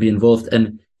vestibular system be involved?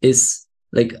 And is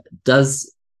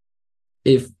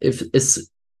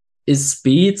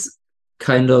speed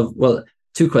kind of, well,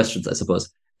 two questions, I suppose.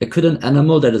 Could an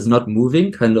animal that is not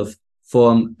moving kind of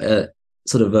form a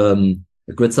sort of a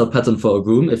grid cell pattern for a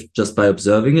room if just by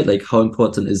observing it? Like, how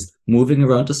important is moving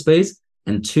around the space?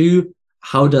 And two,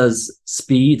 how does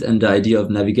speed and the idea of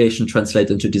navigation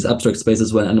translate into these abstract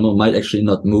spaces where an animal might actually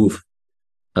not move?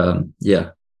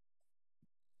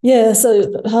 Yeah,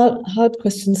 so hard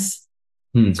questions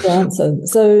to answer.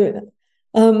 So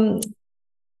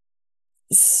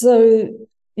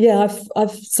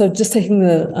just taking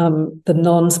the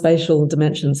non-spatial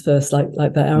dimensions first, like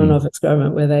the Aronov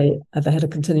experiment where they had a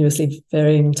continuously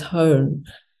varying tone.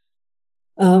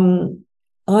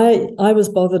 I was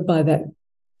bothered by that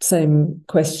same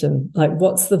question, like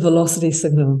what's the velocity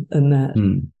signal in that?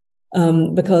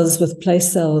 Because with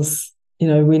place cells,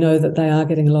 we know that they are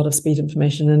getting a lot of speed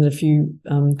information, and if you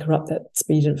corrupt that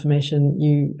speed information,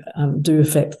 you do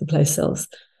affect the place cells.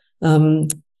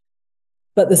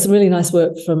 But there's some really nice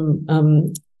work from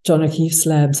John O'Keefe's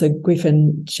lab. So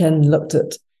Guifeng Chen looked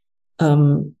at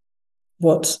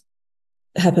what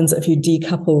happens if you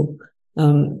decouple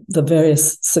the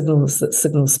various signals that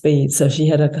signal speed. So she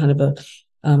had a kind of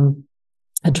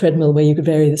a treadmill where you could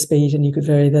vary the speed and you could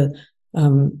vary the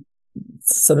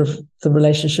sort of the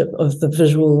relationship of the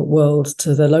visual world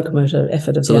to the locomotor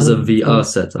effort of the animal. So it's a VR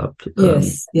setup.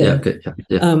 Yes. Yeah. Okay.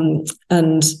 Yeah.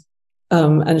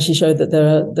 And she showed that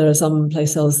there are some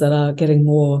place cells that are getting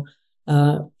more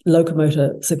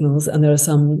locomotor signals, and there are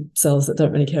some cells that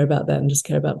don't really care about that and just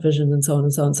care about vision and so on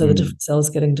and so on. So the different cells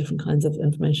getting different kinds of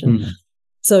information.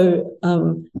 So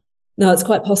now it's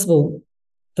quite possible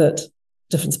that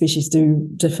different species do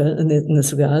differ in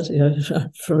this regard,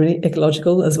 from an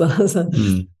ecological as well as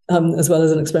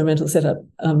an experimental setup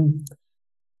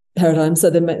paradigm. So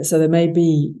there may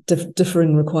be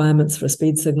differing requirements for a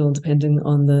speed signal depending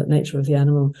on the nature of the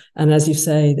animal. And as you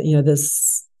say,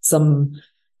 there's some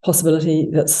possibility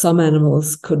that some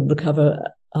animals could recover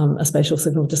a spatial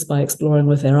signal just by exploring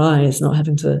with their eyes, not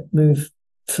having to move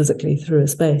physically through a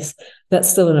space. That's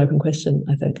still an open question,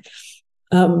 I think.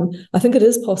 I think it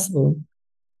is possible.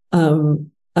 And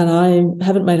I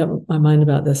haven't made up my mind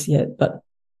about this yet, but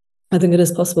I think it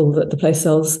is possible that the place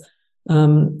cells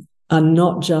are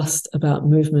not just about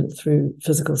movement through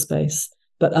physical space,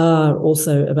 but are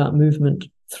also about movement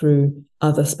through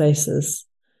other spaces.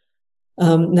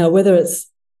 Now, whether it's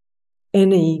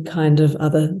any kind of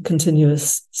other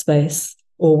continuous space,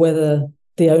 or whether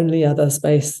the only other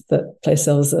space that place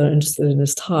cells are interested in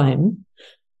is time,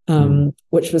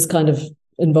 which was kind of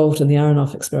involved in the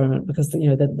Aronov experiment because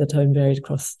the tone varied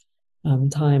across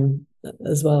time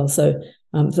as well. So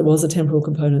there was a temporal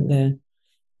component there,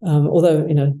 although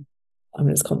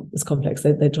it's complex.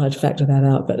 They tried to factor that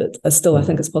out, but it's still I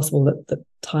think it's possible that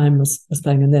time was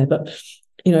playing in there. But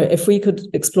if we could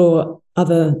explore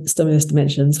other stimulus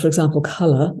dimensions, for example,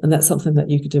 color, and that's something that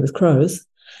you could do with crows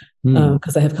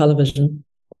because they have color vision.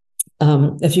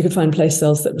 If you could find place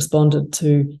cells that responded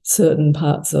to certain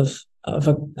parts of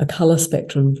a color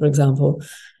spectrum, for example,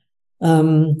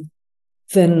 then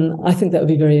I think that would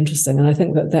be very interesting. And I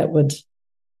think that would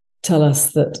tell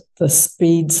us that the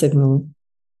speed signal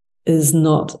is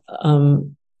not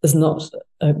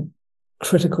a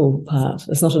critical part.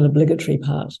 It's not an obligatory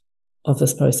part of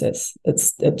this process.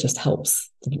 It just helps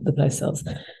the place cells.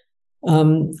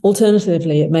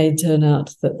 Alternatively, it may turn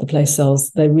out that the place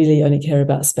cells, they really only care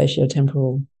about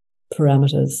spatiotemporal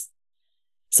parameters.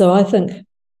 So I think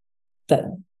that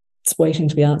it's waiting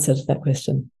to be answered, that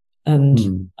question.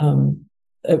 And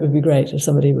it would be great if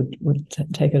somebody would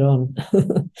take it on.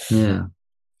 Yeah,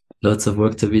 lots of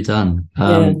work to be done.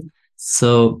 Yeah.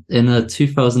 So in a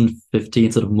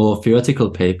 2015 sort of more theoretical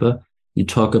paper, you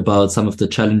talk about some of the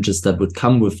challenges that would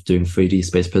come with doing 3D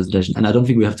space presentation. And I don't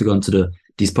think we have to go into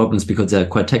these problems because they're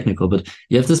quite technical, but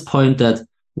you have this point that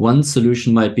one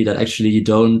solution might be that actually you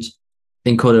don't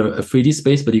encode a 3D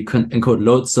space, but you can encode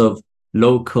loads of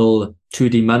local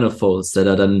 2D manifolds that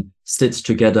are then stitched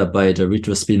together by the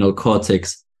retrospinal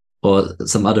cortex or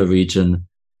some other region.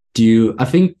 I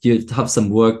think you have some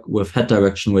work with head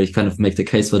direction where you kind of make the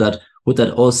case for that. Would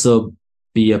that also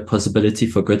be a possibility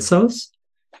for grid cells?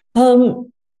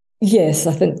 Yes,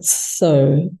 I think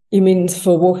so. You mean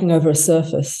for walking over a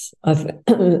surface,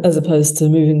 as opposed to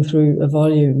moving through a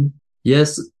volume?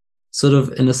 Yes, sort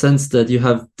of in a sense that you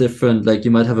have different, like you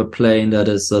might have a plane that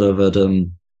is sort of at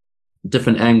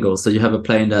different angles. So you have a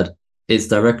plane that is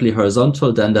directly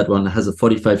horizontal, then that one has a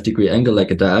 45-degree angle, like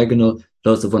a diagonal,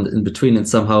 lots of ones in between, and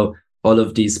somehow all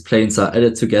of these planes are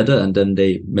added together and then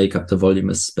they make up the volume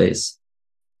as space.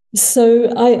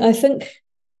 So I think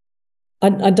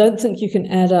I don't think you can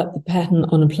add up the pattern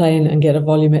on a plane and get a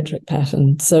volumetric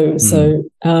pattern. So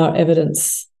our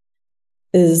evidence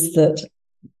is that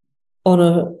on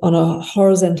a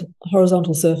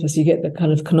horizontal surface, you get the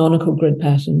kind of canonical grid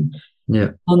pattern.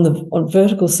 Yeah. On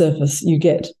vertical surface, you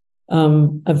get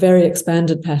a very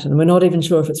expanded pattern. We're not even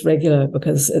sure if it's regular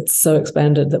because it's so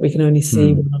expanded that we can only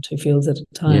see one or two fields at a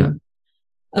time.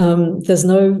 Yeah.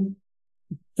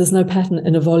 There's no pattern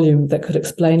in a volume that could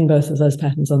explain both of those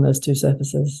patterns on those two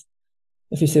surfaces,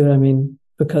 if you see what I mean,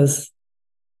 because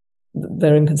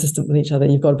they're inconsistent with each other.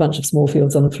 You've got a bunch of small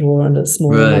fields on the floor and a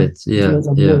small fields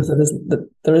on the wall. So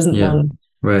there isn't one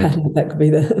pattern that could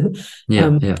be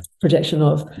the projection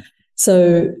of.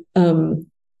 So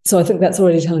I think that's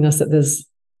already telling us that there's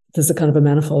a kind of a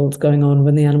manifold going on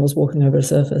when the animal's walking over a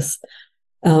surface.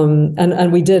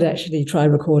 And we did actually try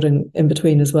recording in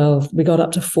between as well. We got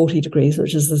up to 40 degrees,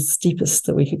 which is the steepest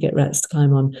that we could get rats to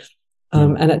climb on.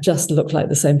 And it just looked like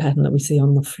the same pattern that we see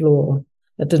on the floor.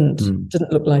 It didn't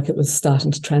look like it was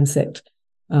starting to transect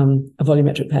a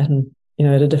volumetric pattern,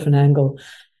 at a different angle.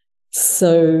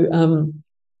 So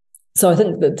I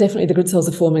think that definitely the grid cells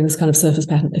are forming this kind of surface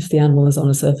pattern if the animal is on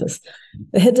a surface.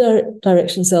 The head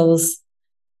direction cells,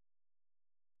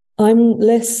 I'm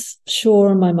less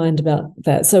sure in my mind about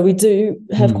that. So we do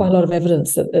have quite a lot of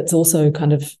evidence that it's also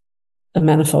kind of a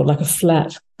manifold, like a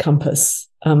flat compass,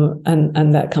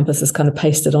 and that compass is kind of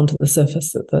pasted onto the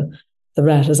surface that the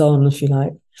rat is on, if you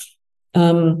like.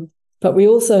 But we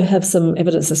also have some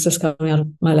evidence that's just coming out of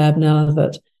my lab now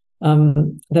that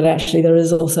actually there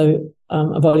is also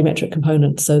a volumetric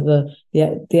component. So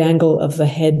the angle of the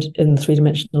head in the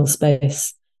three-dimensional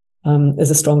space is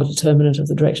a stronger determinant of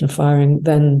the direction of firing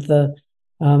than the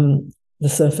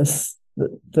surface,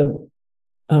 the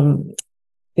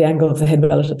angle of the head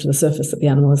relative to the surface that the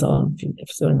animal is on, if you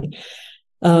see what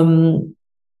I mean.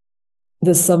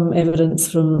 There's some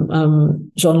evidence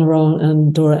from Jean Laurent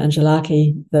and Dora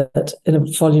Angelaki that in a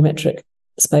volumetric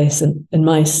space in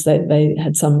mice, they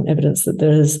had some evidence that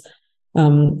there is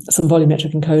some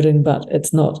volumetric encoding, but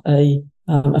it's not a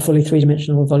fully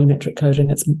three-dimensional volumetric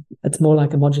coding. It's more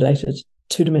like a modulated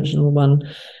two-dimensional one.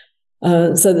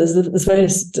 So there's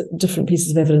various different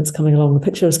pieces of evidence coming along. The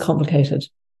picture is complicated.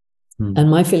 And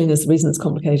my feeling is the reason it's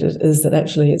complicated is that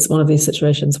actually it's one of these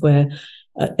situations where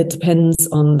it depends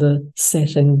on the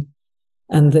setting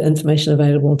and the information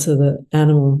available to the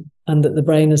animal, and that the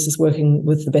brain is just working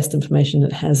with the best information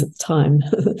it has at the time.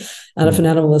 And if an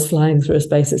animal is flying through a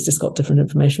space, it's just got different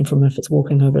information from if it's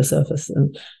walking over a surface.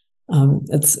 And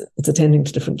it's attending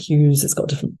to different cues. It's got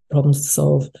different problems to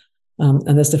solve.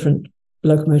 And there's different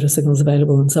locomotor signals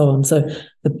available and so on. So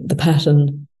the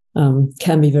pattern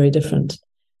can be very different.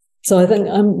 So I think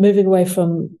I'm moving away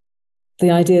from the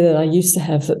idea that I used to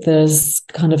have that there's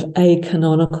kind of a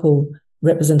canonical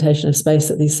representation of space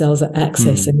that these cells are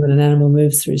accessing when an animal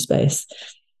moves through space.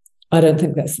 I don't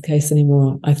think that's the case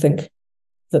anymore. I think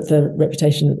that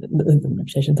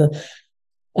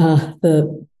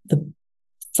the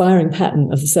firing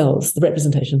pattern of the cells, the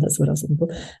representation, that's what I was looking for,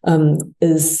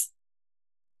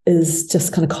 is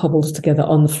just kind of cobbled together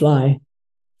on the fly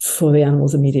for the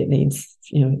animal's immediate needs.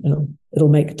 It'll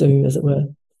make do, as it were.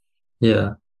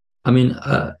 Yeah. I mean,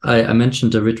 I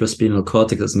mentioned the retrospinal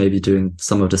cortex is maybe doing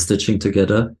some of the stitching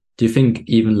together. Do you think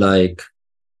even like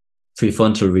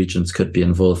prefrontal regions could be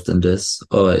involved in this,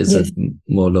 or is it Yes.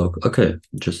 more local? Okay,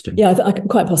 interesting. Yeah,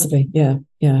 quite possibly. Yeah.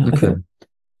 Yeah. I Okay. think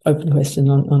open question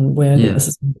on where Yeah. this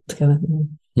is together.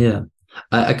 Yeah.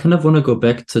 I kind of want to go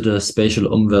back to the spatial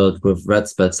umwelt with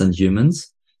rats, bats, and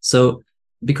humans. So,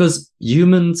 because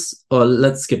humans, or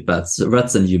let's skip bats, so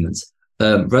rats and humans.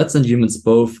 Rats and humans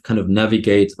both kind of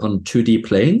navigate on 2D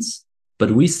planes,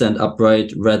 but we stand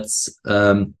upright. Rats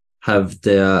have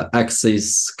their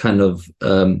axes kind of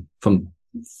from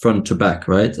front to back,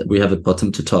 right? We have it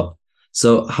bottom to top.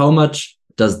 So, how much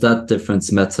does that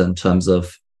difference matter in terms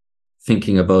of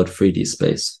thinking about 3D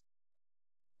space?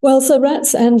 Well, so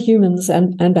rats and humans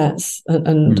and bats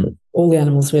and Mm. all the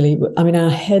animals really. I mean, our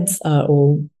heads are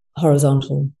all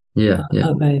horizontal, Yeah, yeah.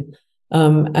 aren't they?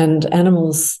 And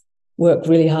animals work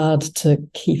really hard to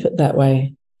keep it that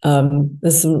way.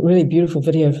 There's some really beautiful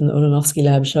video from the Ulanovsky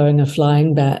lab showing a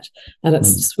flying bat, and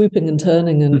it's Mm. swooping and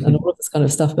turning and all of this kind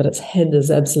of stuff, but its head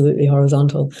is absolutely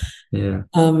horizontal. Yeah.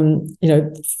 You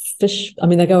know, fish, I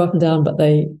mean, they go up and down, but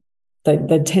they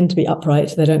tend to be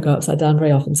upright. They don't go upside down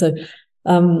very often.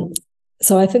 Um,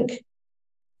 so I think,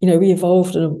 we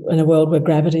evolved in a world where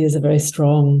gravity is a very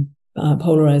strong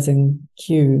polarizing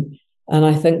cue. And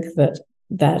I think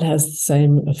that has the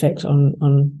same effect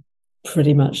on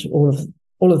pretty much all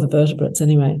of the vertebrates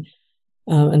anyway,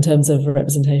 in terms of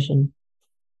representation.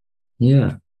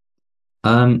 Yeah.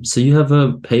 So you have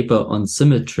a paper on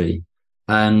symmetry,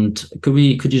 and could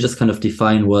you just kind of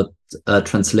define what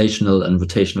translational and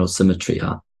rotational symmetry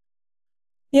are?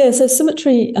 Yeah, so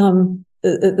symmetry,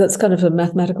 that's kind of a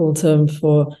mathematical term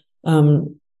for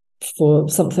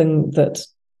something that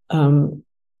um,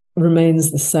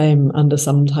 remains the same under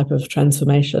some type of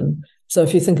transformation. So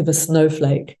if you think of a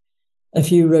snowflake,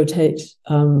 if you rotate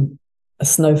a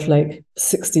snowflake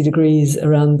 60 degrees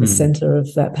around the Hmm. center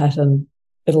of that pattern,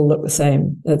 it'll look the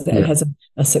same. It Yeah. has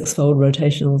a six-fold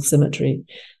rotational symmetry.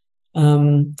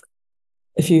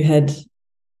 If you had,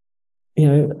 you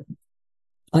know,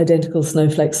 identical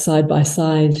snowflakes side by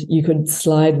side, you could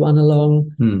slide one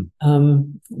along Hmm.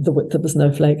 the width of the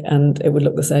snowflake and it would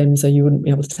look the same. So you wouldn't be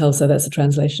able to tell. So that's a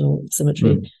translational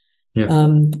symmetry. Hmm. Yeah.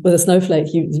 With a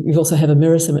snowflake, you also have a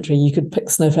mirror symmetry. You could pick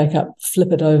the snowflake up,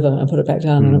 flip it over, and put it back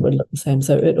down, and it Hmm. would look the same.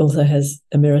 So it also has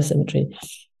a mirror symmetry.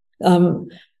 Um,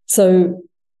 so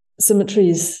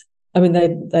symmetries, I mean,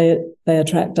 they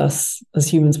attract us as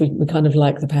humans. We kind of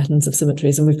like the patterns of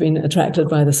symmetries, and we've been attracted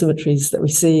by the symmetries that we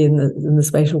see in the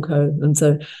spatial code. And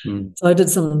Hmm. so I did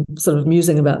some sort of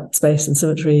musing about space and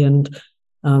symmetry and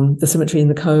the symmetry in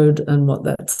the code and what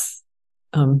that's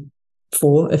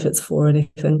for, if it's for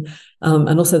anything,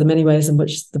 and also the many ways in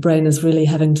which the brain is really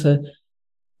having to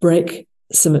break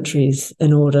symmetries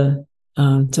in order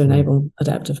to Hmm. enable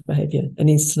adaptive behavior. It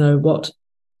needs to know what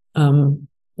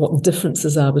the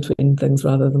differences are between things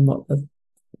rather than what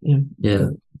Yeah.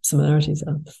 the similarities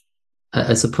are.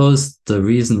 I suppose the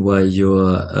reason why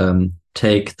your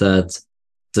take that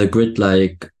the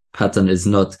grid-like pattern is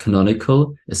not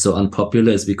canonical is so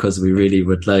unpopular is because we really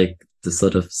would like the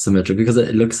sort of symmetry because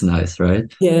it looks nice, right?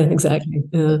 Yeah, exactly.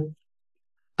 Yeah.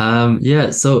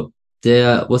 Yeah, so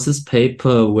there was this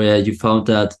paper where you found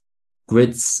that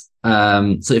grids,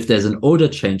 so if there's an order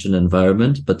change in the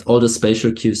environment, but all the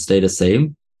spatial cues stay the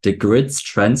same, the grids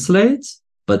translate,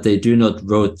 but they do not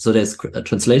rot. So there's a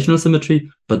translational symmetry,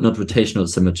 but not rotational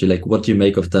symmetry. Like, what do you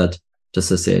make of that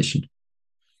dissociation?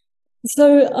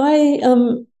 So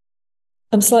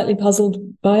I'm slightly puzzled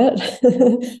by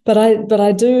it, but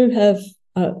I do have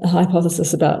a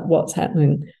hypothesis about what's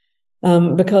happening.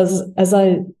 Because as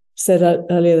I said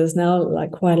earlier, there's now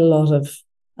like quite a lot of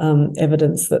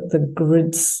evidence that the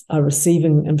grids are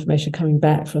receiving information coming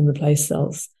back from the place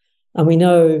cells. And we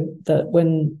know that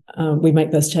when we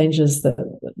make those changes that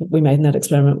we made in that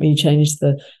experiment, where you change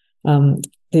the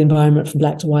environment from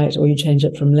black to white, or you change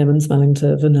it from lemon smelling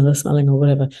to vanilla smelling, or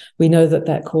whatever, we know that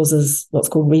that causes what's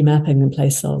called remapping in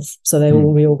place cells. So they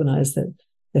all reorganize that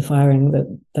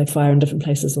that they fire in different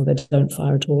places, or they don't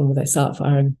fire at all, or they start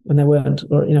firing when they weren't,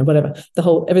 or whatever.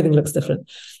 Everything looks different.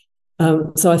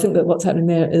 So I think that what's happening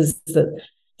there is that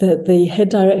the head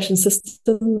direction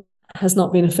system has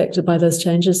not been affected by those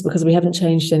changes because we haven't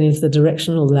changed any of the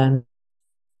directional land.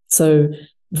 So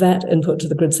that input to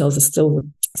the grid cells is still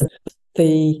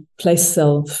the place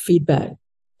cell feedback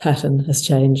pattern has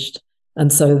changed,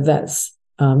 and so that's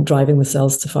driving the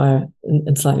cells to fire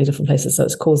in slightly different places. So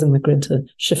it's causing the grid to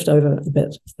shift over a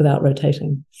bit without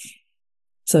rotating.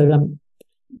 So,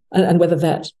 and whether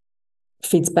that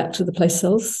feeds back to the place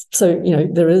cells. So,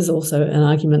 there is also an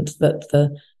argument that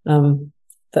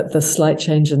that the slight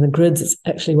change in the grids is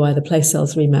actually why the place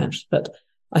cells rematch. But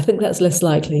I think that's less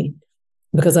likely,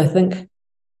 because I think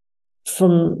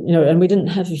and we didn't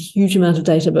have a huge amount of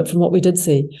data, but from what we did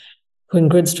see, when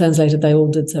grids translated, they all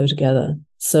did so together.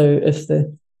 So if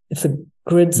the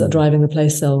grids are driving the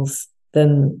place cells,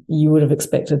 then you would have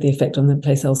expected the effect on the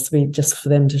place cells to be just for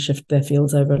them to shift their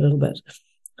fields over a little bit.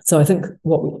 So I think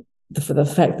for the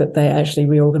fact that they actually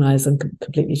reorganize and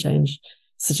completely change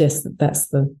suggests that that's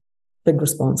the big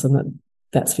response, and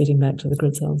that's feeding back to the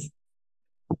grid cells.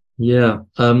 Yeah.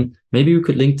 Maybe we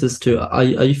could link this to, are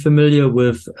you familiar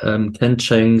with Ken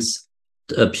Cheng's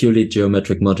purely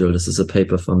geometric module? This is a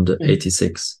paper from the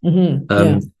 86.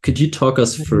 Could you talk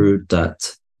us through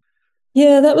that?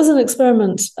 Yeah, that was an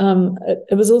experiment.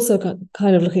 It was also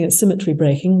kind of looking at symmetry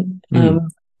breaking, and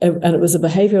it was a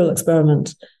behavioral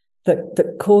experiment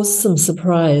that caused some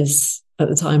surprise at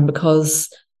the time, because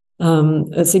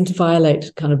it seemed to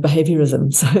violate kind of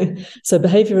behaviorism. So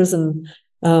behaviorism,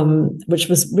 which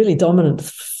was really dominant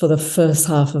for the first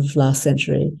half of last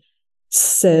century,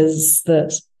 says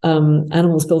that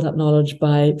animals built up knowledge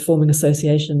by forming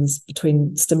associations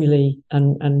between stimuli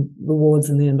and rewards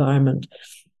in the environment.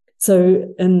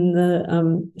 So in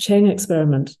the Cheng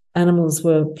experiment, animals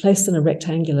were placed in a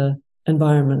rectangular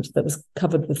environment that was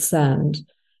covered with sand,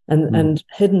 and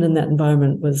hidden in that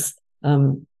environment was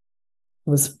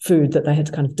food that they had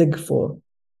to kind of dig for,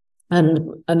 and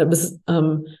it was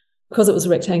because it was a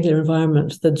rectangular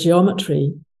environment, the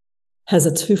geometry has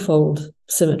a twofold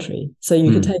symmetry. So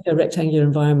you could take a rectangular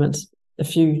environment.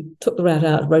 If you took the rat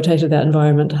out, rotated that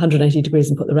environment 180 degrees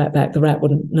and put the rat back, the rat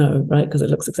wouldn't know, right? Because it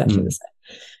looks exactly the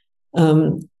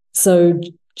same. So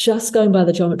just going by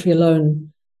the geometry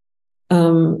alone,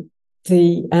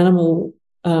 the animal,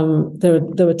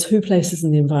 there were two places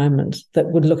in the environment that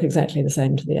would look exactly the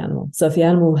same to the animal. So if the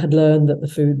animal had learned that the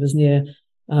food was near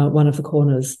one of the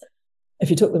corners, if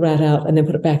you took the rat out and then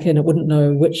put it back in, it wouldn't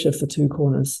know which of the two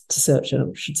corners to search in.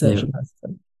 It should search in both of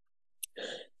them.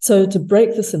 So to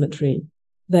break the symmetry,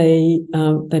 they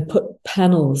put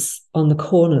panels on the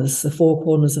corners, the four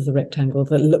corners of the rectangle,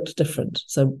 that looked different.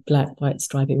 So black, white,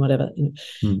 stripy, whatever.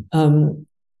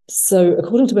 So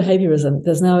according to behaviorism,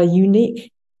 there's now a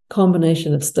unique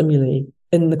combination of stimuli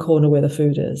in the corner where the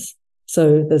food is.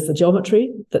 So there's the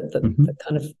geometry that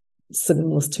kind of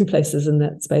signals two places in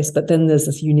that space, but then there's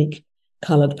this unique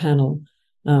colored panel,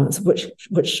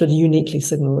 which should uniquely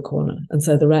signal the corner. And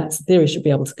so the rats, in theory, should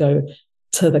be able to go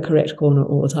to the correct corner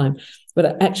all the time.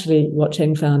 But actually what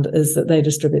Cheng found is that they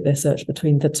distribute their search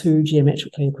between the two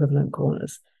geometrically equivalent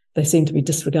corners. They seem to be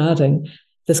disregarding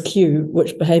this cue,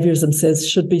 which behaviorism says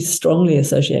should be strongly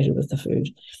associated with the food.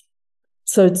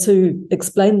 So to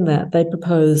explain that, they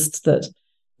proposed that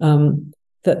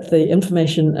that the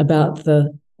information about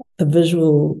the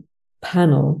visual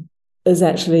panel is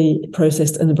actually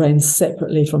processed in the brain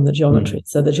separately from the geometry.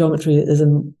 So the geometry is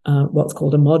in what's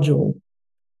called a module,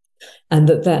 and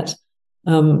that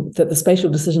the spatial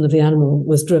decision of the animal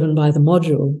was driven by the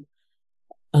module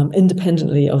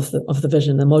independently of the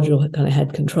vision. The module kind of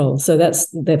had control. So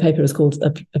their paper is called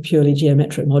a purely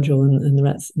geometric module in the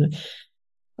rats.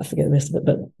 I forget the rest of it,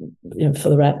 but for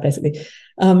the rat basically.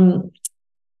 And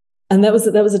that was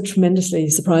a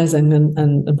tremendously surprising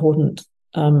and important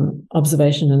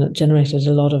observation, and it generated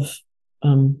a lot of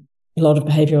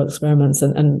behavioral experiments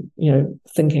and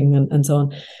thinking and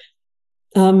so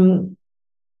on.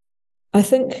 I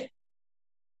think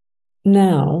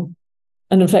now,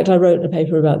 and in fact, I wrote a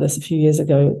paper about this a few years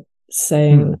ago,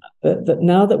 saying that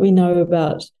now that we know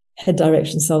about head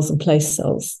direction cells and place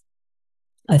cells,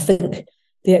 I think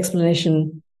the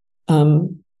explanation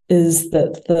is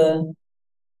that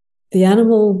the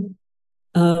animal.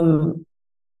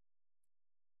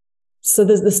 So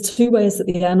there's two ways that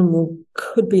the animal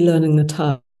could be learning the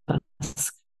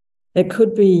task. It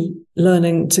could be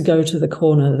learning to go to the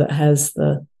corner that has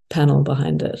the panel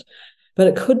behind it, but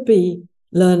it could be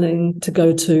learning to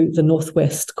go to the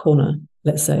northwest corner,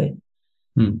 let's say.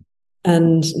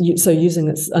 And so using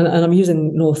it, and I'm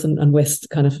using north and west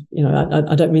kind of,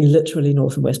 I don't mean literally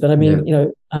north and west, but I mean,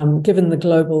 given the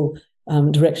global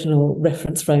directional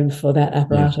reference frame for that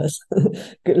apparatus,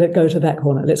 go to that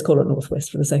corner. Let's call it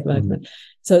northwest for the sake of argument.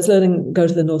 So it's learning, go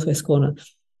to the northwest corner.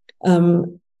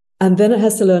 And then it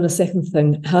has to learn a second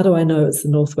thing. How do I know it's the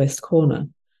northwest corner?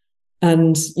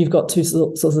 And you've got two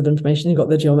sources of information. You've got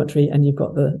the geometry and you've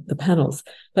got the panels.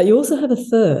 But you also have a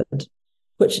third,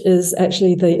 which is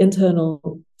actually the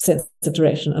internal sense of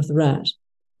direction of the rat.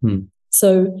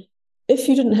 So if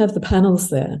you didn't have the panels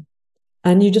there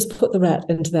and you just put the rat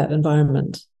into that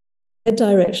environment, head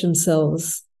direction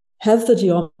cells have the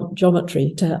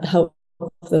geometry to help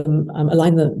them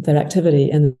align their activity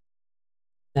in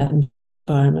that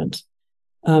environment.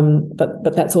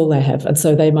 But that's all they have. And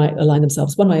so they might align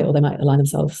themselves one way or they might align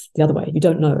themselves the other way. You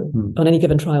don't know. On any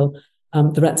given trial,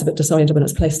 the rat's a bit disoriented when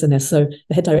it's placed in there. So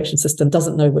the head direction system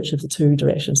doesn't know which of the two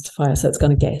directions to fire. So it's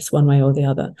going to guess one way or the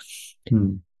other.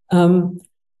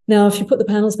 Now, if you put the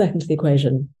panels back into the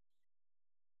equation,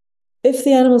 if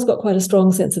the animal's got quite a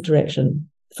strong sense of direction,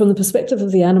 from the perspective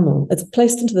of the animal, it's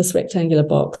placed into this rectangular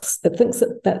box. It thinks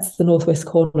that that's the northwest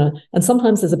corner. And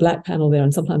sometimes there's a black panel there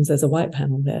and sometimes there's a white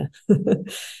panel there.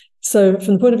 So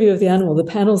from the point of view of the animal, the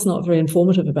panel's not very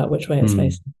informative about which way it's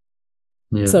facing.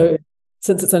 Yeah. So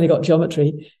since it's only got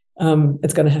geometry,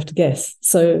 it's going to have to guess.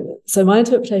 So my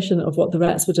interpretation of what the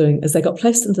rats were doing is they got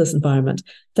placed into this environment.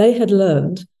 They had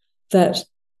learned that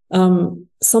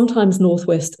sometimes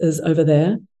northwest is over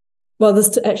there. Well, there's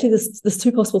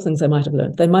two possible things they might have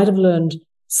learned. They might have learned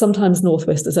sometimes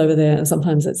northwest is over there and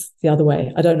sometimes it's the other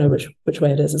way. I don't know which way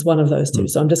it is. It's one of those two.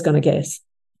 So I'm just going to guess.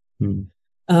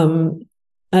 And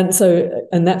so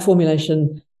in that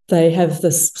formulation, they have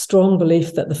this strong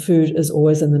belief that the food is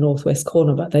always in the northwest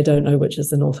corner, but they don't know which is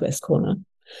the northwest corner.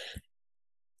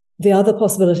 The other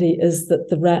possibility is that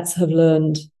the rats have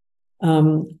learned,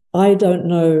 I don't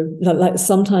know, like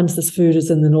sometimes this food is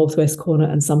in the northwest corner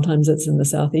and sometimes it's in the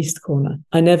southeast corner.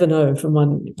 I never know from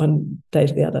one day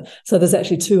to the other. So there's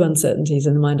actually two uncertainties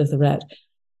in the mind of the rat.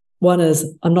 One is,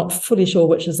 I'm not fully sure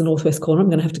which is the northwest corner. I'm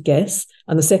going to have to guess.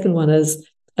 And the second one is,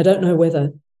 I don't know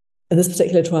whether in this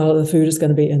particular trial the food is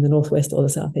going to be in the northwest or the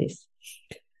southeast.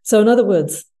 So in other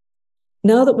words,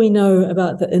 now that we know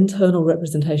about the internal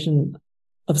representation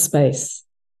of space,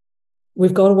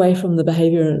 we've got away from the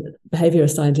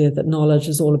behaviorist idea that knowledge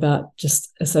is all about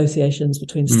just associations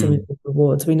between stimuli and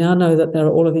rewards. We now know that there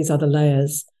are all of these other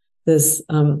layers. There's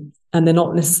and they're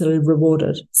not necessarily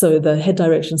rewarded. So the head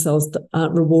direction cells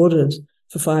aren't rewarded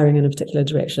for firing in a particular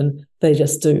direction. They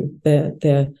just do.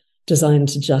 They're designed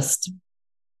to just,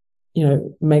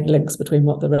 make links between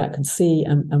what the rat can see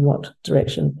and what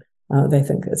direction they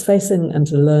think it's facing, and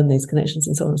to learn these connections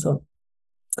and so on and so on.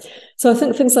 So I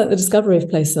think things like the discovery of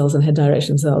place cells and head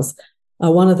direction cells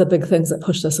are one of the big things that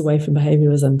pushed us away from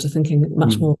behaviorism to thinking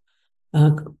much more,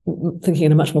 thinking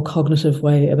in a much more cognitive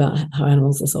way about how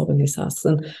animals are solving these tasks.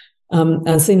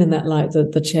 And seen in that light,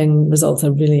 the Cheng results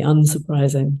are really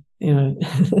unsurprising.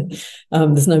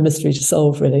 There's no mystery to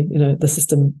solve, really. The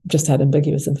system just had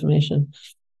ambiguous information.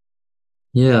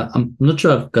 Yeah, I'm not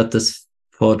sure I've got this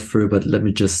thought through, but let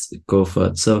me just go for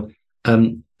it. So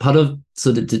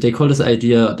they call this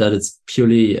idea that it's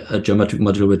purely a geometric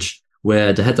module,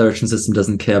 where the head direction system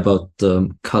doesn't care about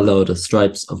the color or the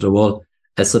stripes of the wall,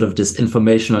 as sort of this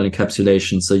informational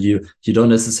encapsulation. So you don't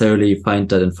necessarily find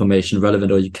that information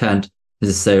relevant, or you can't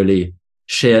necessarily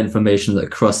share information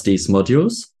across these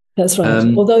modules. That's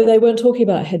right. Although they weren't talking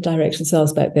about head direction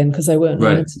cells back then, because they weren't.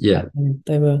 Right. Yeah.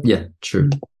 They were. Yeah. True.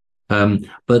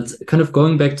 But kind of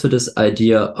going back to this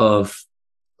idea of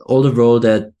all the role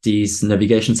that these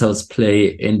navigation cells play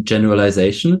in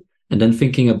generalization, and then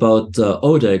thinking about the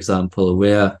odor example,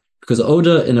 because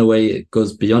odor in a way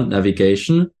goes beyond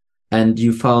navigation, and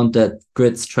you found that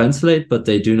grids translate, but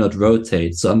they do not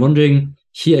rotate. So I'm wondering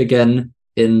here again,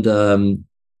 in the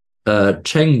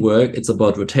Cheng work, it's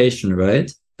about rotation, right?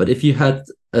 But if you had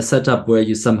a setup where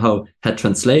you somehow had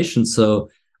translation, so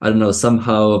I don't know,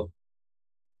 somehow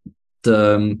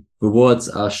the rewards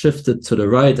are shifted to the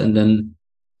right, and then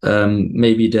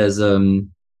maybe there's a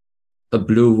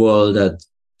blue wall that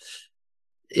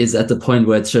is at the point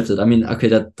where it's shifted. I mean, okay,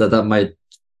 that might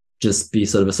just be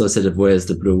sort of associated where's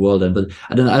the blue wall then, but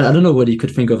I don't know whether you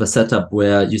could think of a setup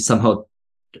where you somehow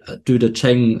do the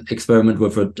Cheng experiment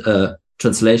with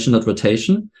translation, not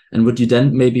rotation, and would you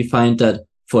then maybe find that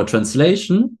for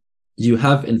translation you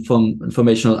have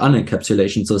informational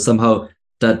unencapsulation, so somehow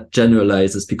that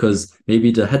generalizes, because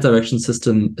maybe the head direction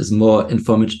system is more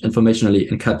informationally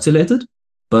encapsulated,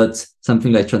 but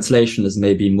something like translation is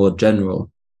maybe more general.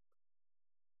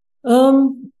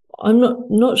 I'm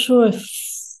not sure I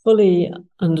fully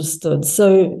understood.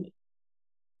 So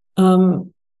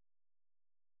getting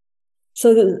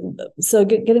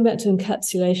back to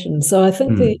encapsulation. So I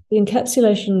think the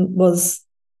encapsulation was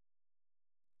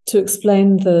to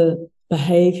explain the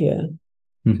behavior.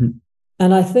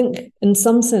 And I think in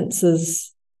some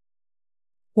senses,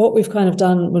 what we've kind of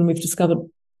done when we've discovered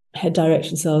head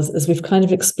direction cells is we've kind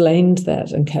of explained that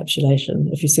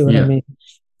encapsulation, if you see what I mean.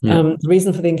 The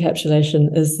reason for the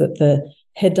encapsulation is that the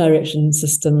head direction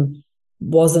system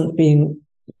wasn't being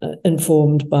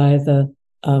informed by the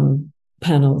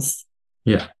panels.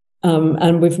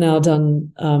 And we've now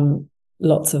done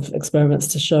lots of experiments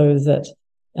to show that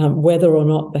whether or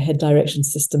not the head direction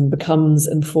system becomes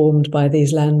informed by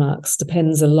these landmarks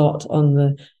depends a lot on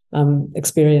the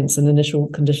experience and initial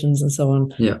conditions and so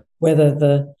on. Yeah.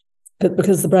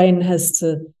 Because the brain has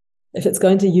to, if it's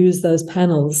going to use those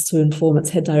panels to inform its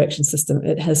head direction system,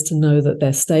 it has to know that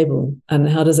they're stable. And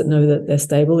how does it know that they're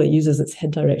stable? It uses its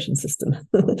head direction system.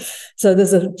 So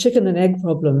there's a chicken and egg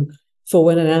problem for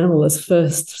when an animal is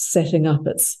first setting up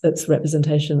its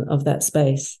representation of that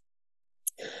space.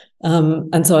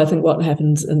 And so I think what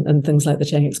happened in things like the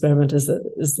Chang experiment is that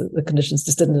the conditions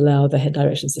just didn't allow the head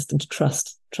direction system to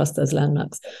trust those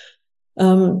landmarks.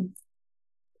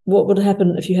 What would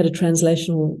happen if you had a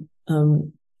translational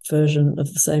version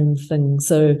of the same thing?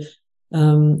 So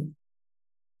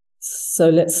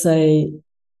let's say,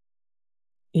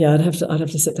 I'd have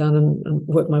to sit down and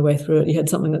work my way through it. You had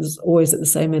something that was always at the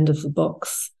same end of the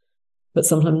box, but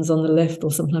sometimes on the left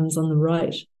or sometimes on the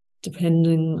right,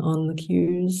 depending on the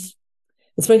cues.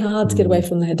 It's very hard to get away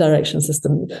from the head direction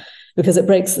system because it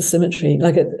breaks the symmetry.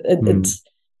 Like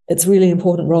its really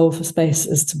important role for space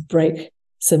is to break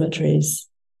symmetries.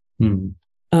 And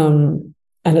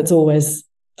it's always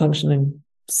functioning.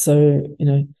 So,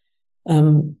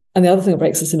 and the other thing that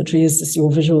breaks the symmetry is just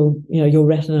your visual, your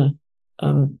retina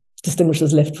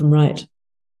distinguishes left from right.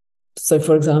 So,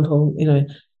 for example,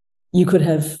 you could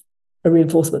have a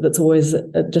reinforcement that's always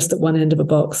just at one end of a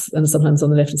box and sometimes on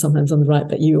the left and sometimes on the right,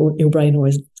 but your brain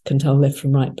always can tell left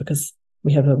from right because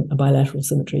we have a bilateral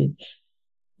symmetry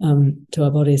to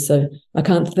our bodies. So I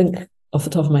can't think off the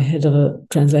top of my head of a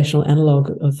translational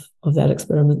analog of that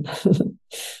experiment.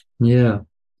 Yeah.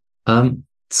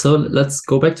 So let's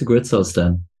go back to grid cells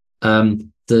then.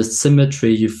 The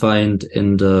symmetry you find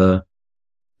in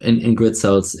grid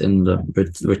cells in the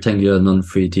rectangular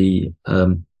non-3D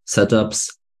setups.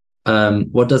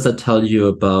 What does that tell you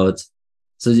about?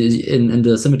 So in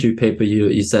the symmetry paper,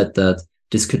 you said that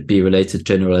this could be related to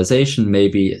generalization.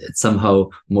 Maybe it's somehow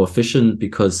more efficient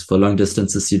because for long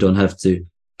distances, you don't have to,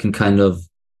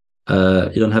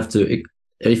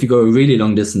 if you go a really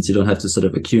long distance, you don't have to sort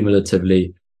of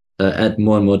accumulatively add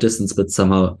more and more distance, but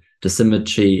somehow the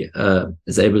symmetry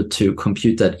is able to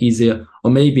compute that easier.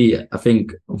 Or maybe I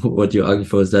think what you argue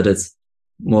for is that it's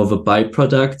more of a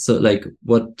byproduct. So like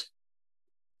what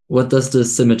does the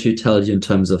symmetry tell you in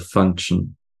terms of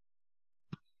function?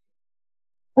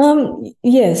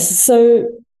 Yes. So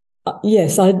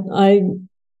yes, I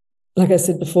like I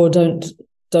said before, don't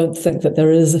think that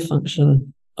there is a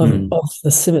function of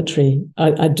the symmetry.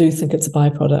 I do think it's a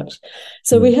byproduct.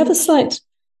 So we have a slight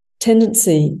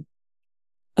tendency,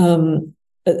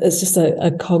 it's just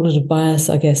a cognitive bias,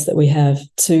 I guess, that we have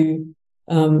to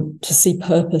see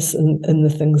purpose in the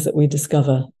things that we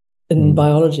discover in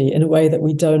biology in a way that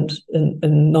we don't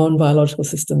in non-biological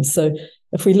systems. So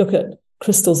if we look at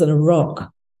crystals in a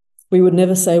rock, we would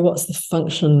never say, what's the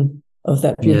function of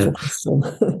that beautiful crystal?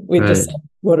 We'd just say,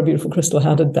 what a beautiful crystal,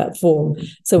 how did that form?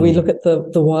 So we look at the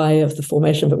why of the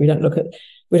formation, but we don't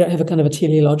have a kind of a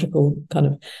teleological kind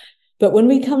of. But when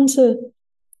we come to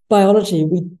biology,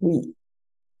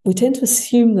 we tend to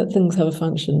assume that things have a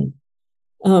function.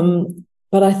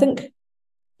 But I think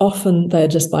often they're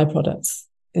just byproducts.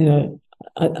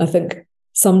 I think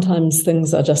sometimes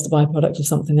things are just a byproduct of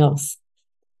something else.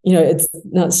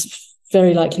 It's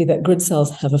very likely that grid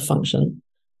cells have a function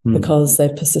because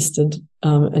they've persisted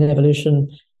in evolution.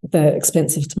 They're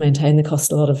expensive to maintain. They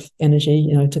cost a lot of energy,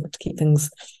 to keep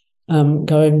things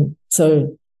going.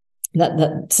 So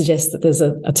that suggests that there's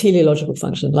a teleological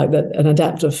function, like that, an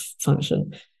adaptive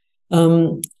function.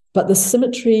 But the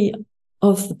symmetry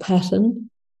of the pattern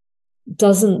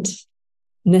doesn't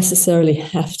necessarily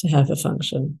have to have a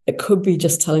function. It could be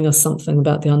just telling us something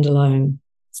about the underlying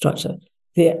structure.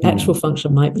 The actual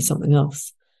function might be something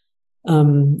else.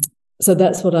 So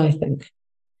that's what I think.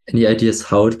 Any ideas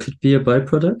how it could be a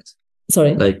byproduct?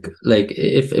 Sorry? Like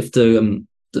if the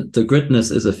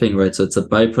gridness is a thing, right? So it's a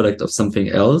byproduct of something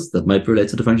else that might be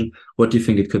related to the function. What do you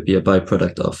think it could be a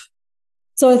byproduct of?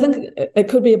 So I think it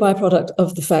could be a byproduct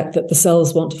of the fact that the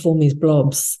cells want to form these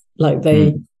blobs. Like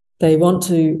they want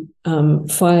to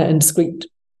fire in discrete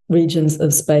regions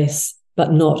of space,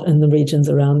 but not in the regions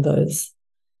around those.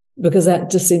 Because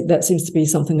that seems to be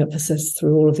something that persists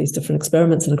through all of these different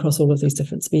experiments and across all of these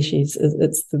different species.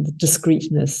 It's the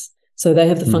discreteness. So they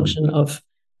have the function of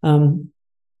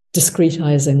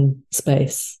discretizing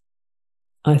space,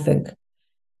 I think.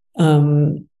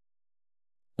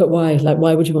 But why? Like,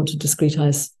 why would you want to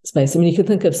discretize space? I mean, you could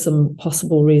think of some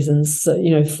possible reasons.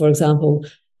 So, for example,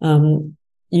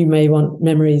 you may want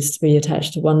memories to be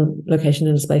attached to one location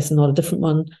in a space and not a different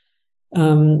one.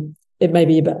 It may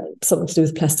be about something to do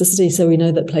with plasticity. So we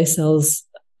know that place cells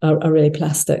are really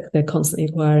plastic. They're constantly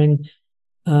acquiring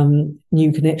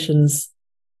new connections.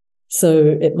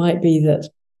 So it might be that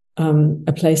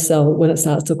a place cell, when it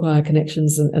starts to acquire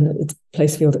connections and its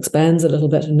place field expands a little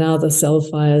bit, and now the cell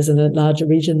fires in a larger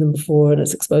region than before, and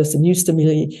it's exposed to new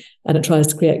stimuli, and it tries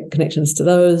to create connections to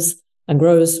those and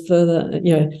grows further.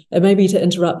 It may be to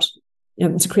interrupt,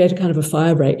 to create a kind of a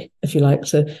fire break, if you like,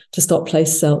 to stop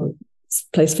place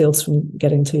fields from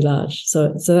getting too large.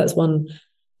 So that's one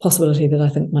possibility that I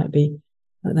think there might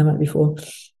be for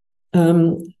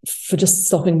just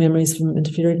stopping memories from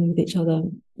interfering with each other.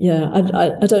 Yeah,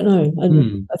 I don't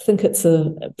know. I think it's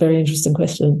a very interesting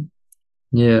question.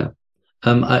 Yeah.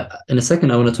 In a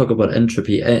second, I want to talk about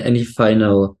entropy. Any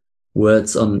final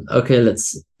words on, okay,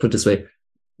 let's put it this way.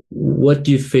 What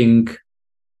do you think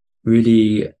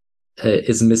really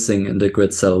is missing in the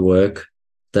grid cell work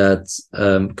that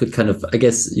could kind of, I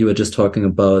guess you were just talking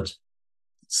about,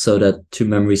 so that two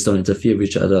memories don't interfere with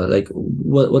each other? Like,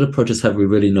 what approaches have we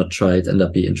really not tried, and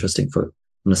that'd be interesting for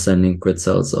understanding grid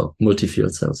cells or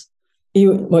multi-field cells?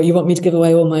 You want me to give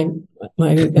away all my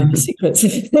secrets?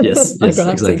 Yes, my yes,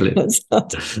 exactly.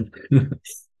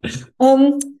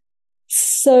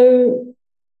 So,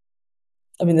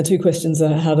 I mean, the two questions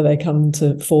are, how do they come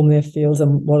to form their fields,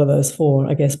 and what are those for,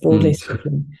 I guess, broadly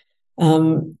speaking.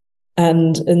 And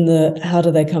in the how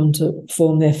do they come to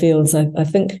form their fields, I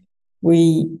think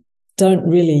we don't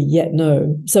really yet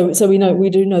know. So we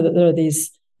do know that there are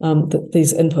these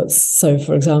inputs. So,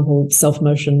 for example,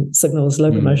 self-motion signals,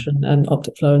 locomotion, and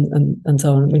optic flow, and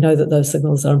so on. We know that those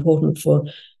signals are important for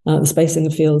the spacing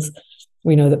of fields.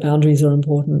 We know that boundaries are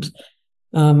important.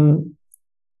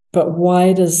 But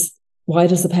why does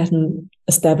the pattern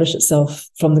establish itself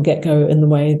from the get-go in the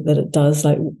way that it does?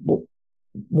 Like,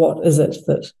 what is it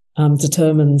that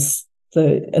determines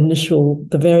the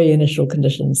very initial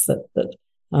conditions that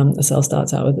a cell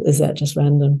starts out with? Is that just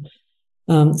random?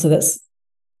 So that's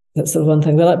sort of one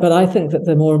thing. But I think that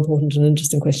the more important and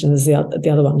interesting question is the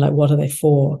other one, like, what are they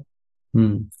for?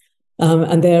 And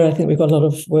there, I think we've got a lot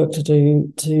of work to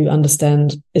do to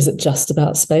understand, is it just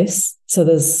about space? So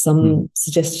there's some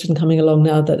suggestion coming along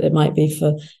now that it might be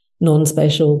for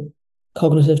non-spatial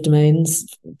cognitive domains,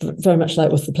 very much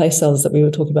like with the place cells that we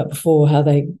were talking about before, how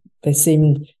they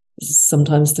seem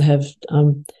sometimes to have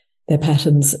their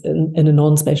patterns in a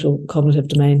non-spatial cognitive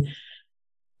domain.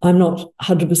 I'm not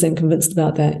 100% convinced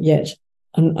about that yet.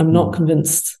 I'm not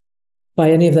convinced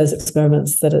by any of those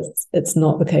experiments that it's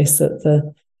not the case that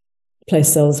the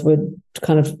place cells were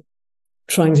kind of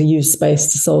trying to use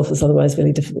space to solve this otherwise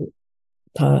really difficult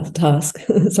task.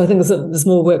 So I think there's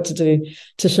more work to do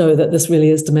to show that this really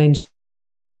is domain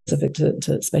specific to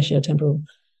spatiotemporal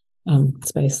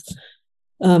space.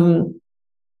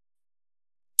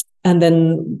 And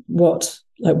then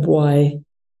why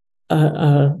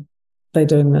are they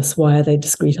doing this? Why are they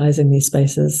discretizing these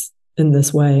spaces in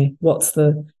this way? What's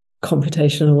the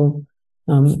computational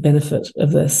benefit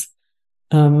of this?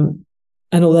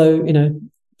 And although,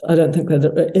 I don't think that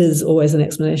there is always an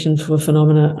explanation for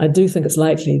phenomena, I do think it's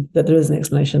likely that there is an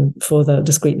explanation for the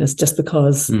discreteness, just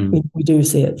because we do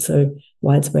see it so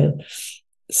widespread.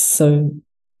 So,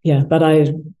 yeah, but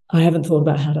I haven't thought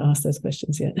about how to ask those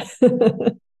questions yet.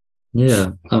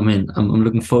 Yeah, I mean, I'm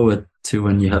looking forward to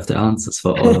when you have the answers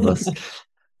for all of us.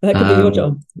 That could be your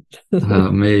job.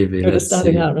 Maybe. You're just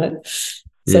starting out, right?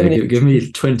 So give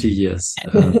me 20 years.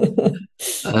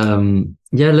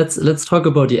 Let's talk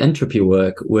about the entropy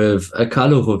work with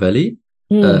Carlo Rovelli,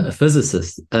 a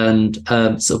physicist. And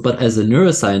but as a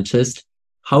neuroscientist,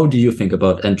 how do you think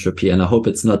about entropy? And I hope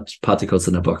it's not particles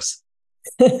in a box.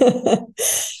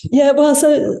 Yeah, well,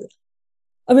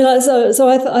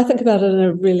 I think about it in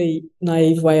a really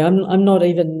naive way. I'm not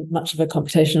even much of a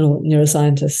computational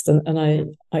neuroscientist, and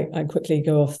I quickly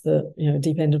go off the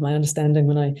deep end of my understanding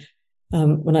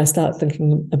when I start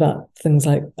thinking about things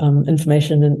like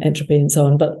information and entropy and so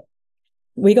on. But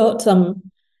we got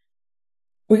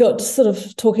sort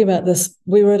of talking about this.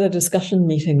 We were at a discussion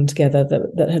meeting together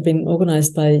that had been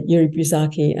organized by Yuri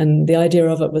Buzaki, and the idea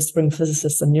of it was to bring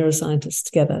physicists and neuroscientists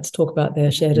together to talk about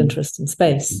their shared interest in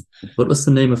space. What was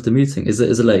the name of the meeting? Is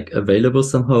it like available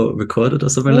somehow, recorded or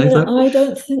something like that? I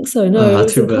don't think so. No, it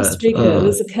was in Costa Rica. It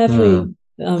was a Kavli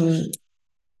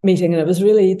meeting, and it was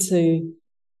really to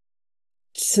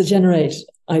generate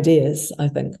ideas, I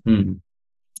think.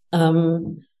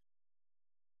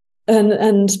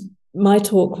 And my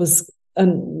talk was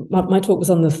on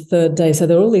the third day. So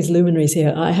there were all these luminaries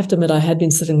here. I have to admit, I had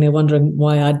been sitting there wondering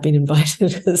why I'd been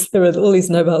invited, because there were all these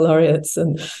Nobel laureates,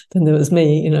 and then there was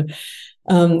me, and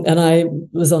I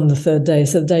was on the third day.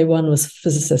 So day one was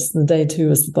physicists, and day two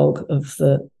was the bulk of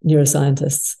the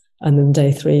neuroscientists, and then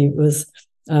day three was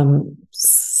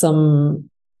some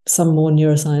more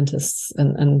neuroscientists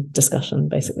and discussion,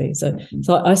 basically. So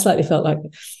I slightly felt like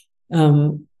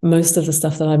most of the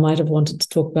stuff that I might have wanted to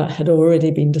talk about had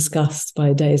already been discussed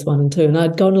by days 1 and 2. And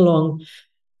I'd gone along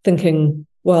thinking,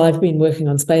 well, I've been working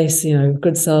on space,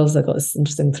 grid cells, I've got this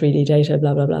interesting 3D data,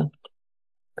 blah, blah, blah.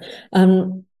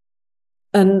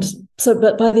 And so,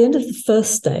 but by the end of the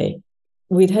first day,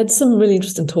 we'd had some really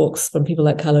interesting talks from people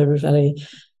like Carlo Rovelli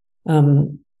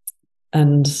and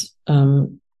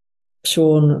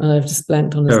Sean. I've just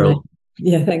blanked on his name.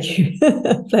 Yeah, thank you.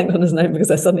 Blanked on his name because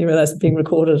I suddenly realized it's being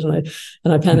recorded and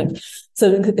I panicked.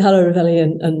 So Carlo Rovelli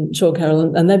and Sean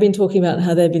Carroll, and they've been talking about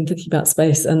how they've been thinking about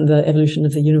space and the evolution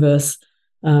of the universe,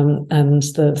 and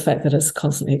the fact that it's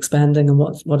constantly expanding, and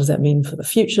what does that mean for the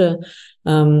future,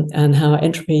 and how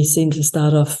entropy seemed to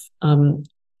start off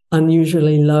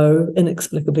unusually low,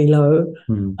 inexplicably low,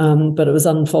 but it was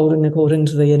unfolding according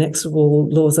to the inexorable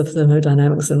laws of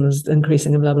thermodynamics and was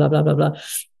increasing and blah, blah, blah, blah, blah.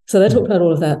 So they talked about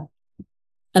all of that.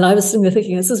 And I was sitting there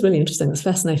thinking, this is really interesting, it's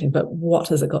fascinating, but what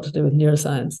has it got to do with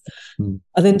neuroscience? And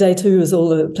then day 2 was all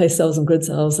the place cells and grid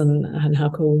cells and how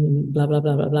cool and blah, blah,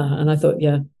 blah, blah, blah. And I thought,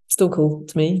 yeah, still cool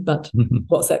to me, but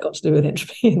what's that got to do with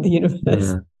entropy in the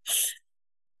universe?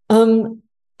 Yeah.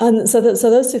 And so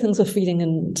those 2 things were feeding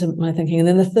into my thinking. And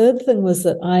then the third thing was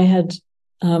that I had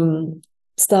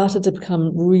started to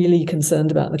become really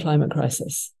concerned about the climate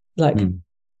crisis, like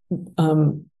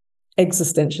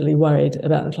existentially worried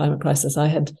about the climate crisis.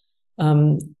 I'd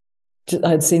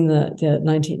seen the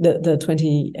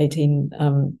 2018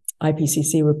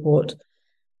 IPCC report.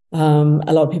 A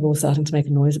lot of people were starting to make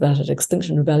a noise about it.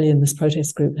 Extinction Rebellion, this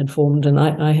protest group, had formed, and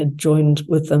I had joined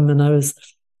with them, and I was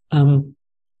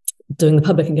doing the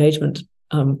public engagement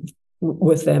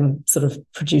with them, sort of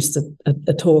produced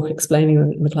a talk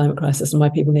explaining the climate crisis and why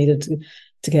people needed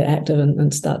to get active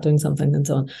and start doing something and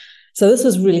so on. So this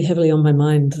was really heavily on my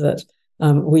mind, that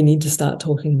we need to start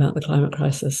talking about the climate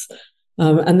crisis.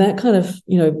 And that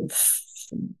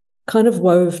kind of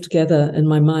wove together in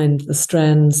my mind the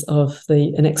strands of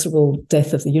the inexorable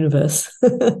death of the universe,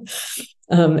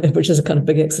 which is a kind of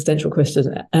big existential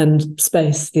question, and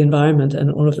space, the environment,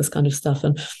 and all of this kind of stuff.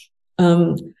 And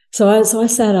so I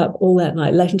sat up all that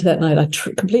night. Late into that night, I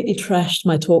completely trashed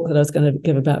my talk that I was going to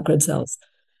give about grid cells,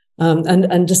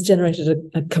 and just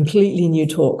generated a completely new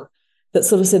talk that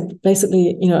sort of said,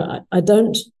 basically, I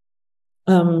don't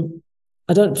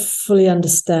fully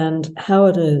understand how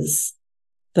it is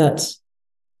that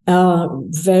our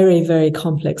very, very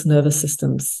complex nervous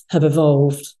systems have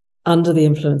evolved under the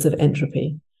influence of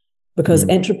entropy, because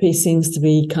entropy seems to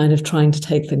be kind of trying to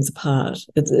take things apart.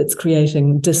 It's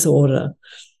creating disorder.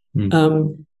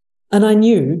 And I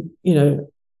knew,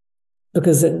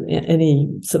 because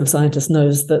any sort of scientist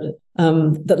knows that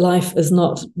that life is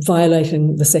not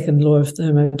violating the second law of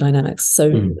thermodynamics. So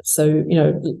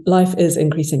life is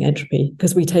increasing entropy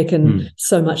because we take in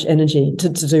so much energy to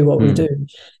do what we do,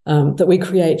 that we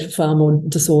create far more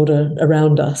disorder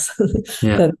around us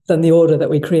than the order that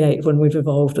we create when we've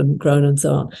evolved and grown and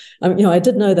so on. I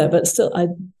did know that, but still I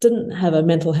didn't have a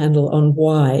mental handle on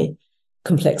why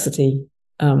complexity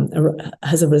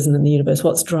has arisen in the universe.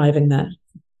 What's driving that?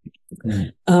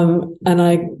 And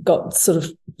I got sort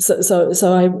of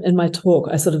so I, in my talk,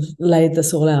 I sort of laid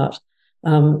this all out.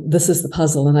 This is the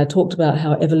puzzle, and I talked about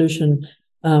how evolution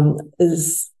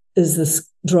is this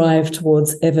drive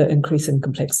towards ever increasing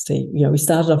complexity. We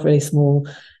started off really small.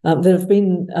 There have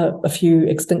been a few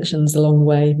extinctions along the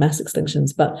way, mass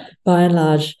extinctions, but by and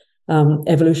large,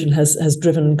 evolution has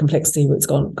driven complexity. It's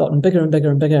gotten bigger and bigger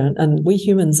and bigger, and we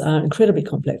humans are incredibly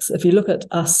complex. If you look at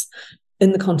us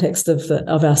in the context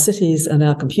of our cities and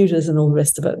our computers and all the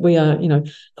rest of it, we are,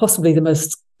 possibly the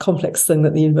most complex thing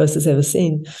that the universe has ever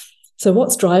seen. So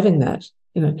what's driving that?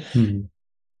 And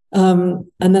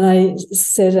then I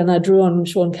said, and I drew on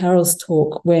Sean Carroll's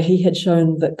talk, where he had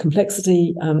shown that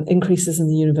complexity increases in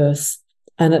the universe,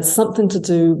 and it's something to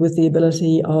do with the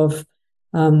ability of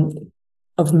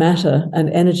matter and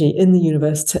energy in the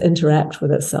universe to interact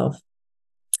with itself.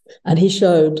 And he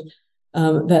showed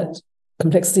that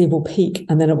complexity will peak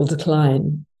and then it will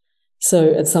decline.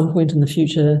 So at some point in the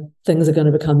future, things are going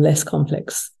to become less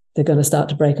complex. They're going to start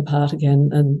to break apart again,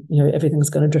 and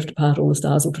everything's going to drift apart. All the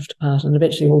stars will drift apart, and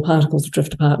eventually all particles will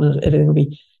drift apart, and everything will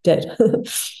be dead.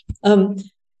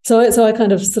 So I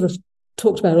kind of sort of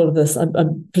talked about all of this. I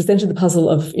presented the puzzle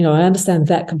of, I understand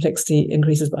that complexity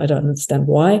increases, but I don't understand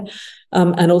why,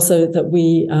 and also that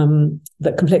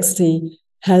that complexity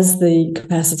has the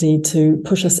capacity to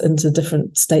push us into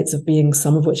different states of being,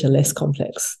 some of which are less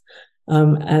complex.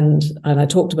 And I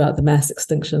talked about the mass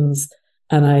extinctions,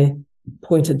 and I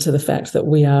pointed to the fact that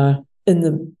we are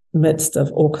in midst of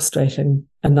orchestrating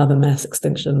another mass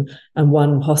extinction, and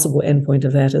one possible endpoint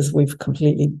of that is we've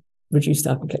completely reduced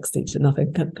our complexity to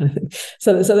nothing, kind of thing.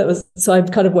 So I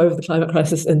kind of wove the climate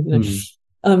crisis in,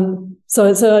 So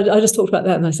I just talked about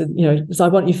that, and I said, so I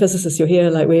want you physicists, you're here,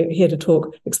 like we're here to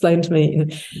talk, explain to me,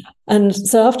 And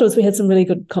so afterwards we had some really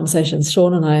good conversations.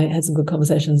 Sean and I had some good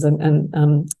conversations, and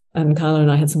Carla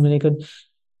and I had some really good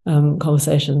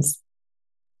conversations.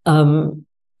 And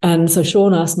so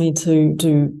Sean asked me to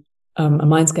do a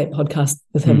Mindscape podcast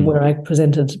with him where I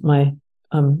presented my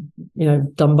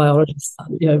dumb biologist,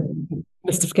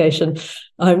 mystification.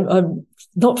 I'm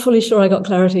not fully sure I got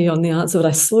clarity on the answer, but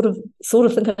I sort of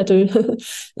think I do.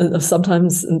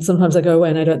 Sometimes I go away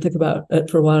and I don't think about it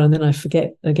for a while, and then I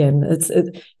forget again.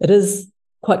 It is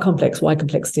quite complex why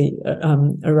complexity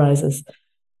arises.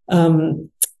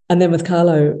 And then with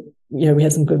Carlo, we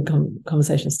had some good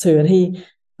conversations too,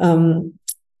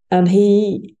 and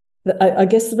I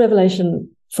guess the revelation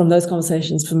from those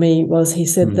conversations for me was he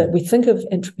said that we think of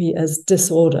entropy as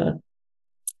disorder,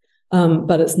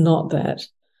 but it's not that.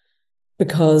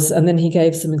 And then he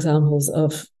gave some examples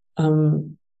of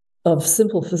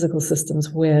simple physical systems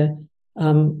where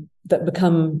that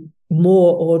become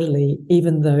more orderly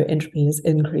even though entropy is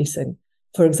increasing.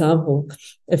 For example,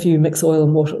 if you mix oil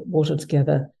and water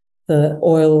together, the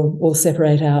oil will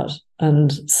separate out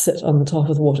and sit on the top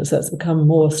of the water, so it's become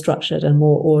more structured and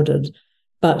more ordered,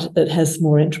 but it has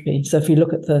more entropy. So if you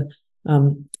look at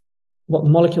what the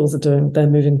molecules are doing, they're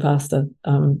moving faster,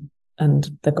 and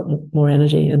they've got more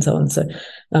energy and so on. So,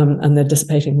 and they're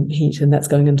dissipating heat, and that's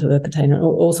going into the container.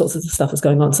 All sorts of stuff is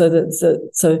going on. So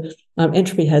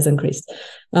entropy has increased,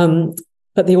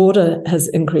 but the order has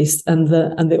increased, and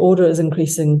the order is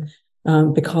increasing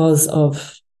because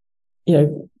of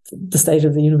the state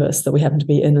of the universe that we happen to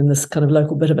be in this kind of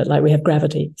local bit of it. Like we have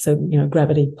gravity, so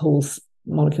gravity pulls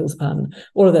molecules apart, and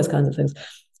all of those kinds of things.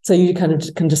 So you kind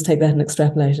of can just take that and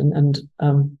extrapolate and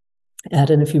add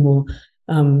in a few more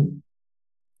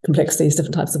complexities,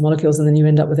 different types of molecules, and then you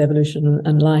end up with evolution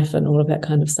and life and all of that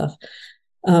kind of stuff.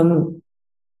 And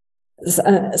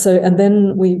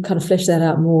then we kind of fleshed that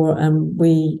out more, and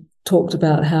we talked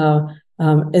about how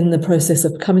in the process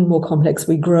of becoming more complex,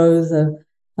 we grow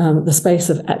the space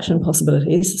of action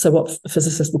possibilities. So what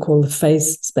physicists will call the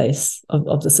phase space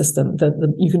of the system.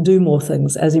 You can do more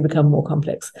things as you become more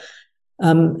complex.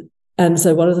 And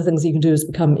so one of the things you can do is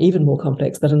become even more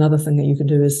complex, but another thing that you can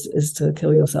do is to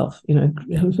kill yourself,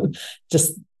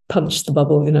 just punch the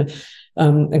bubble,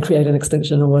 and create an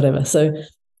extinction or whatever. So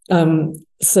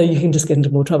you can just get into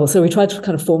more trouble. So we tried to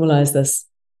kind of formalize this,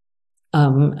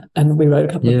 and we wrote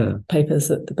a couple of papers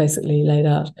that basically laid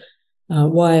out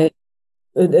why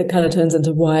it kind of turns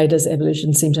into why does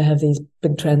evolution seem to have these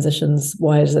big transitions?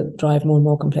 Why does it drive more and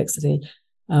more complexity?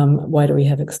 Why do we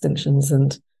have extinctions?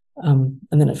 And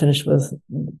then it finished with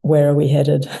where are we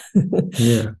headed?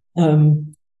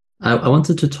 I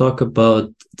wanted to talk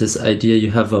about this idea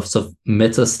you have of sort of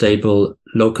metastable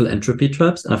local entropy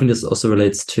traps, and I think this also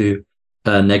relates to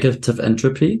negative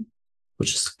entropy,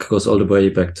 which goes all the way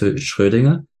back to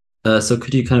Schrödinger. So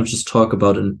could you kind of just talk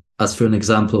about us for an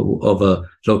example of a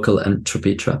local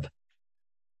entropy trap?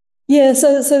 Yeah,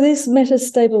 so these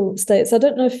metastable states, I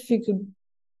don't know if you could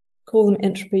call them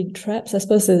entropy traps. I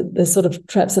suppose they're sort of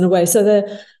traps in a way. So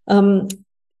they're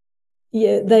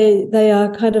they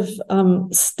are kind of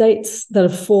states that are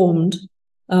formed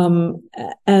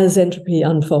as entropy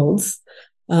unfolds,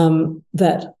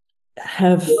 that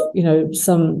have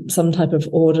some type of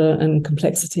order and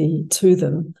complexity to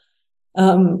them,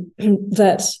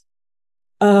 that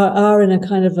are in a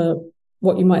kind of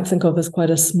what you might think of as quite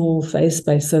a small phase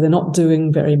space. So they're not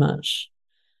doing very much.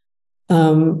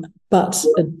 But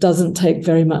it doesn't take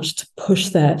very much to push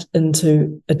that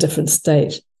into a different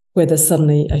state where there's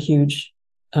suddenly a huge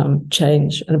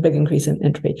change and a big increase in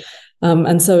entropy.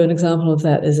 And so an example of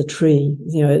that is a tree.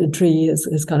 A tree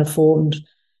is kind of formed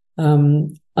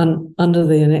under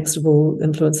the inexorable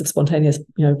influence of spontaneous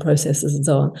processes and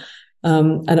so on.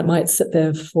 And it might sit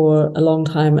there for a long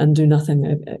time and do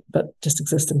nothing but just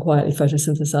exist and quietly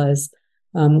photosynthesize.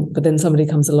 But then somebody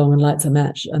comes along and lights a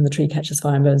match and the tree catches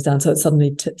fire and burns down. So it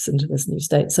suddenly tips into this new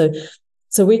state. So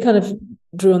we kind of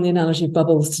drew on the analogy of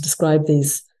bubbles to describe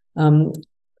these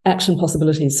action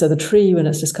possibilities. So the tree, when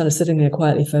it's just kind of sitting there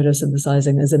quietly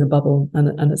photosynthesizing, is in a bubble,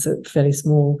 and it's a fairly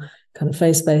small kind of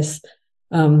phase space.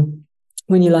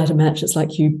 When you light a match, it's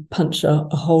like you punch a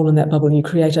hole in that bubble and you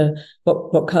create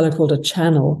what Carlo called a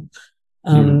channel.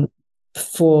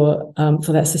 For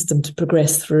that system to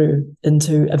progress through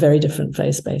into a very different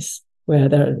phase space where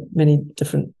there are many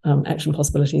different action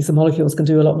possibilities. The molecules can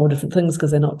do a lot more different things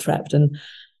because they're not trapped in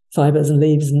fibers and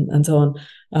leaves and so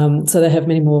on. So they have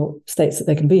many more states that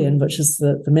they can be in, which is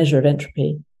the measure of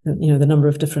entropy. The number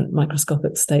of different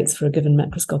microscopic states for a given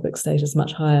macroscopic state is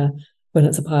much higher when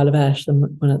it's a pile of ash than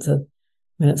when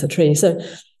it's a tree.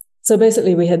 So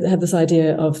basically, we had this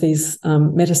idea of these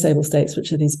metastable states,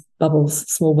 which are these bubbles,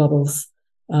 small bubbles,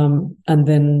 and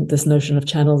then this notion of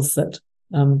channels that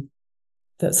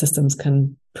systems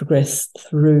can progress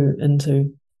through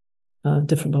into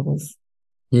different bubbles.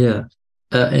 Yeah.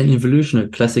 In evolution, a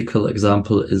classical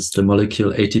example is the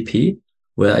molecule ATP,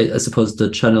 where I suppose the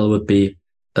channel would be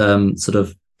sort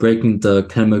of breaking the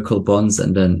chemical bonds,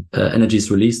 and then energy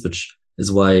is released, which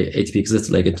is why ATP exists.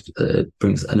 Like it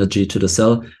brings energy to the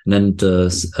cell, and then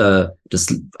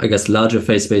this I guess larger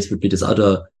phase space would be this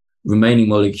other remaining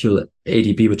molecule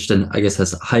ADP, which then I guess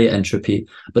has high entropy.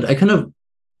 But I kind of,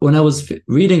 when I was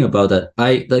reading about that,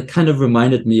 that kind of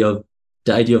reminded me of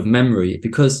the idea of memory,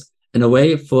 because in a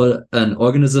way, for an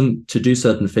organism to do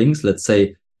certain things, let's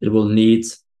say it will need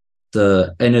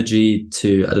the energy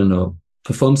to, I don't know,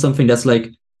 perform something that's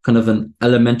like kind of an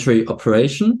elementary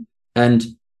operation. And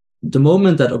the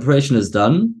moment that operation is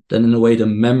done, then in a way, the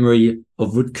memory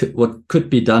of what could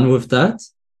be done with that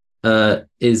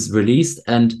is released.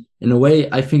 And in a way,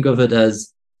 I think of it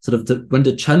as sort of when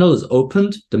the channel is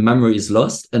opened, the memory is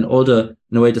lost, and all in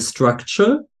a way, the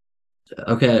structure.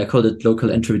 Okay, I called it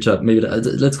local entropy chart. Maybe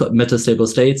let's call it metastable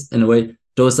states. In a way,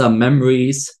 those are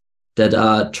memories that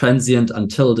are transient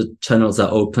until the channels are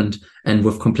opened. And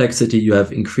with complexity, you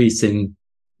have increasing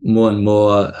more and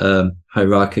more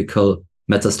hierarchical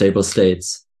metastable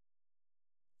states.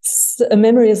 So a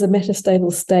memory is a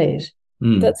metastable state.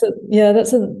 That's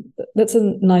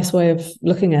a nice way of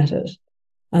looking at it.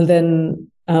 And then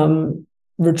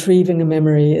retrieving a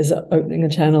memory is opening a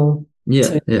channel.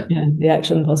 The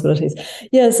action possibilities.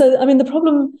 So I mean, the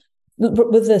problem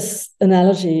with this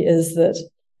analogy is that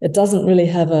it doesn't really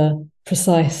have a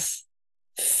precise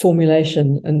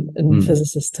formulation in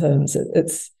physicist terms.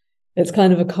 It's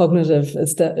kind of a cognitive.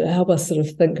 It's to help us sort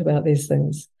of think about these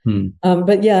things.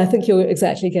 But I think you're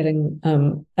exactly getting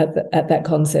at that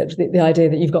concept, the idea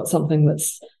that you've got something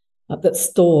that's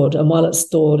stored, and while it's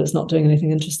stored, it's not doing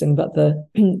anything interesting, but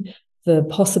the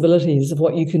possibilities of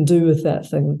what you can do with that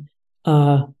thing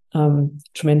are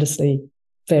tremendously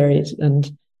varied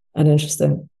and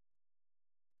interesting.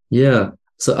 Yeah.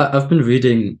 So I've been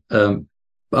reading,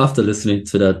 after listening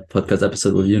to that podcast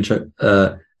episode with you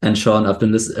and Sean, I've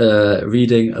been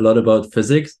reading a lot about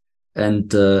physics,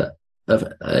 and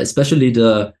especially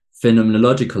the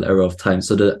phenomenological era of time.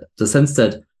 So the sense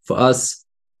that for us,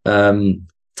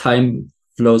 time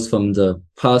flows from the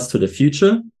past to the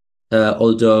future,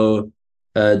 although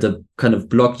the kind of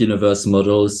block universe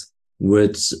models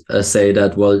would say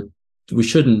that, well, we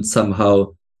shouldn't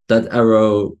somehow, that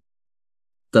arrow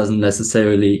doesn't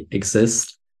necessarily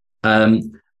exist.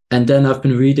 And then I've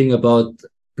been reading about,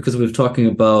 because we're talking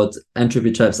about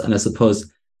entropy traps, and I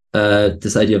suppose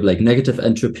this idea of like negative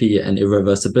entropy and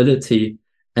irreversibility.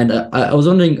 And I was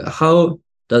wondering, how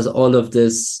does all of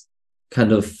this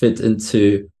kind of fit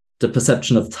into the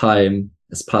perception of time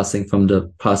as passing from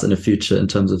the past and the future, in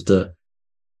terms of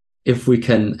if we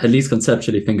can at least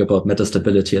conceptually think about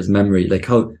metastability as memory, like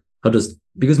how does,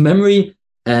 because memory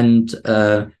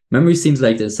seems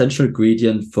like the essential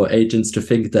ingredient for agents to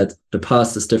think that the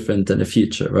past is different than the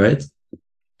future, right?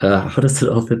 How does it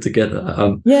all fit together?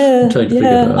 I'm trying to figure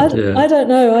it out. I don't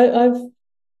know.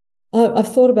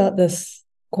 I've thought about this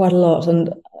quite a lot,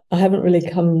 and I haven't really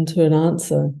come to an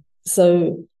answer.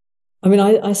 So, I mean,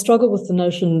 I struggle with the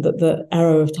notion that the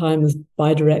arrow of time is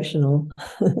bidirectional.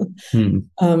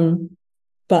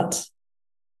 But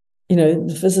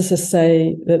the physicists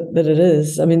say that it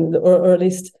is. I mean, or at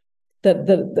least that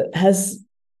it has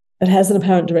an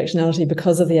apparent directionality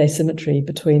because of the asymmetry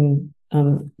between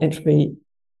entropy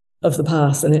of the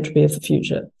past and entropy of the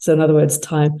future. So, in other words,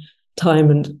 time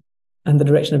and the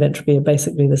direction of entropy are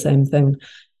basically the same thing.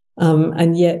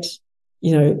 And yet,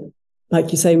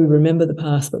 like you say, we remember the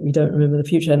past, but we don't remember the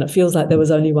future. And it feels like there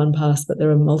was only one past, but there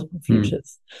are multiple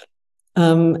futures,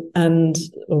 or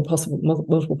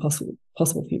multiple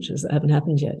possible futures that haven't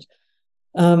happened yet.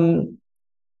 And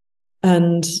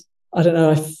I don't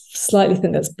know, I slightly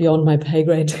think that's beyond my pay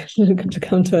grade to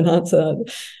come to an answer.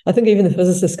 I think even the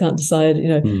physicists can't decide,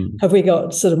 have we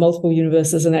got sort of multiple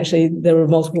universes, and actually there are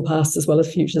multiple pasts as well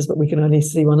as futures, but we can only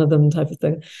see one of them, type of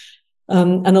thing.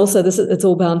 And also it's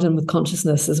all bound in with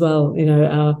consciousness as well,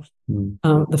 the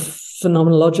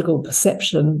phenomenological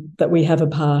perception that we have a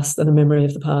past and a memory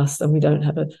of the past, and we don't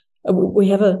have we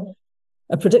have a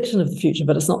prediction of the future,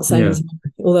 but it's not the same as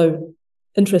memory. Although,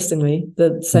 interestingly,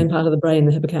 the same part of the brain,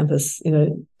 the hippocampus,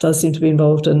 does seem to be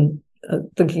involved in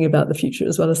thinking about the future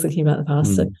as well as thinking about the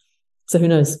past. So who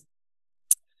knows?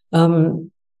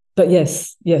 But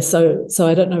yes. So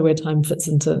I don't know where time fits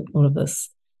into all of this.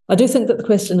 I do think that the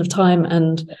question of time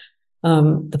and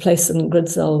the place in grid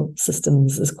cell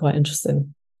systems is quite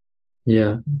interesting.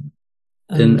 Yeah.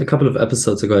 In a couple of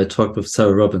episodes ago, I talked with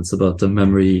Sarah Robbins about the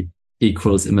memory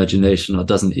equals imagination or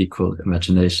doesn't equal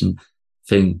imagination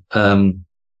thing.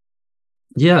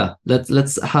 Yeah,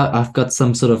 I've got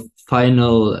some sort of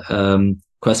final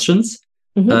questions.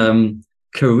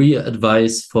 Career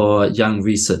advice for young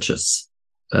researchers.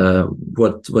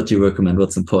 What do you recommend?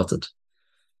 What's important?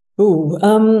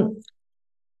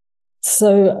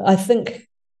 So I think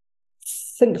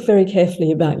very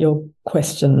carefully about your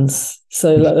questions.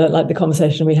 So like the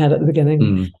conversation we had at the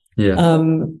beginning.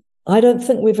 I don't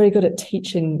think we're very good at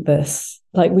teaching this.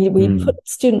 Like we put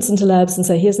students into labs and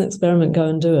say, here's an experiment, go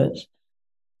and do it.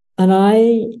 And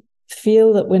I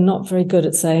feel that we're not very good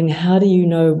at saying, how do you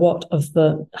know what of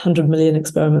the 100 million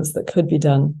experiments that could be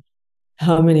done,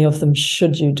 how many of them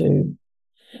should you do?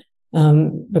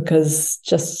 Because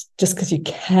just because you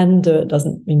can do it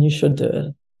doesn't mean you should do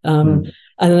it. And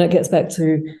then it gets back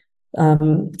to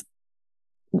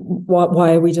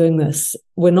why are we doing this?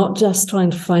 We're not just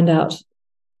trying to find out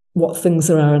what things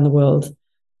there are in the world.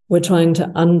 We're trying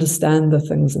to understand the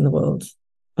things in the world.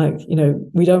 Like,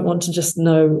 we don't want to just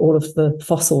know all of the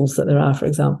fossils that there are, for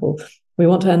example. We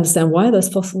want to understand why are those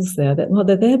fossils there.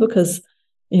 They're there because,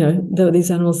 there were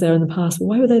these animals there in the past. Well,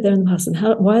 why were they there in the past? And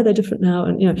why are they different now?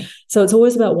 And, so it's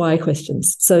always about why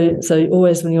questions. So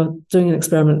always when you're doing an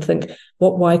experiment, think,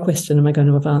 what why question am I going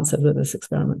to have answered with this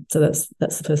experiment? So that's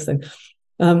the first thing.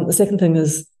 The second thing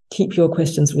is keep your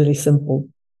questions really simple.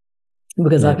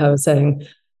 Because like I was saying,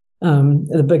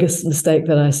 the biggest mistake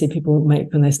that I see people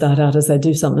make when they start out is they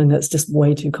do something that's just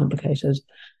way too complicated.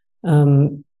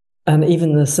 And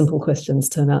even the simple questions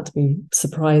turn out to be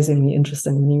surprisingly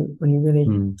interesting when you really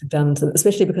dig down into it,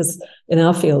 especially because in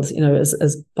our field,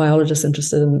 as biologists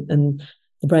interested in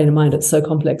the brain and mind, it's so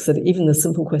complex that even the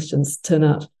simple questions turn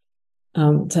out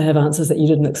to have answers that you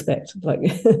didn't expect, like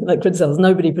grid cells.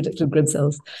 Nobody predicted grid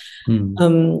cells,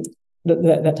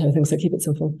 that type of thing. So keep it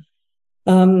simple.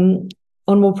 On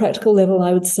a more practical level,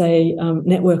 I would say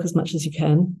network as much as you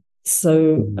can.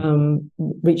 So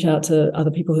reach out to other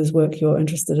people whose work you're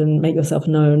interested in, make yourself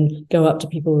known, go up to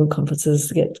people at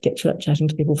conferences, get chatting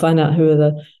to people, find out who are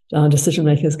the decision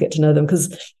makers, get to know them.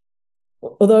 Because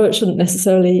although it shouldn't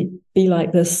necessarily be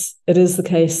like this, it is the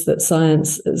case that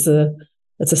science is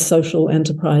it's a social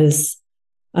enterprise,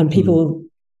 and people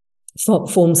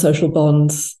form social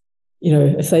bonds.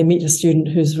 If they meet a student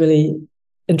who's really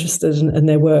interested in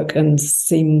their work and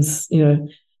seems,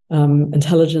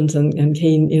 intelligent and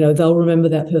keen, they'll remember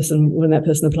that person when that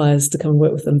person applies to come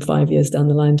work with them 5 years down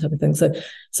the line, type of thing. So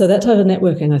that type of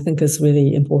networking, I think, is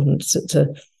really important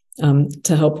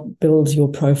to help build your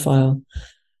profile.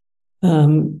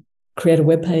 Create a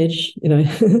web page,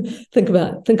 think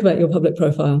about your public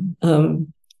profile,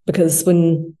 because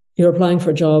when you're applying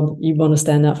for a job, you want to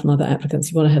stand out from other applicants.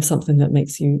 You want to have something that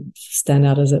makes you stand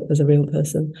out as a real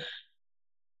person.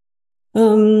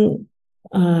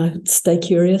 Stay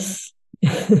curious.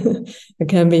 It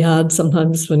can be hard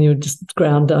sometimes when you're just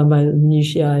ground down by the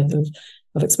minutiae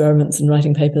of experiments and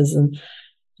writing papers and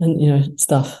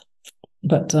stuff.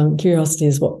 But curiosity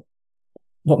is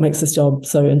what makes this job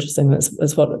so interesting.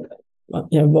 It's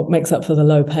what makes up for the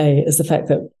low pay is the fact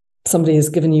that somebody has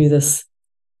given you this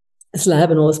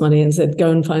lab and all this money and said,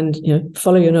 go and find,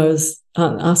 follow your nose,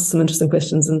 ask some interesting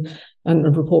questions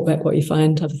and report back what you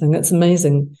find, type of thing. That's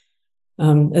amazing.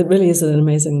 It really is an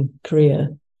amazing career.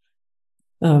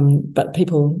 But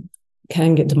people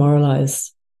can get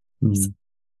demoralized.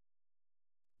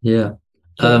 Yeah.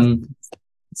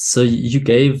 So you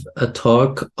gave a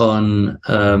talk on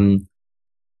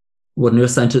what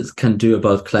neuroscientists can do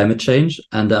about climate change,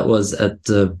 and that was at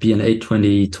the BNA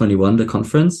 2021, the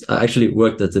conference. I actually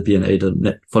worked at the BNA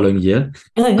the following year.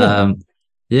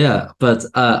 But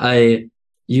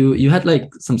you had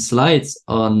like some slides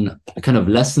on kind of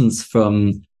lessons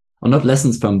from, or not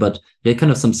lessons from, but you had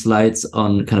kind of some slides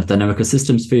on kind of dynamical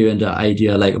systems theory and the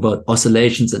idea like about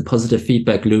oscillations and positive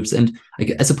feedback loops. And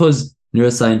I suppose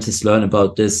neuroscientists learn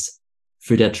about this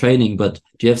through their training, but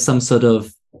do you have some sort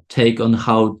of take on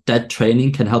how that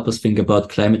training can help us think about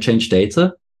climate change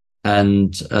data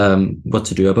and what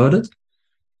to do about it?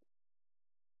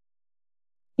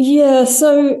 Yeah,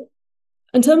 so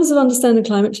in terms of understanding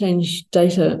climate change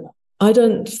data, I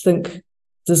don't think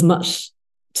there's much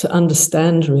to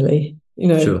understand, really.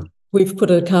 Sure. We've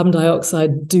put a carbon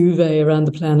dioxide duvet around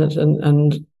the planet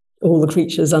and all the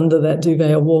creatures under that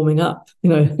duvet are warming up.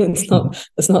 It's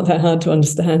not that hard to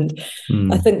understand.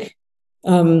 I think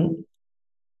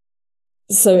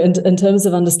so. In terms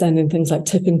of understanding things like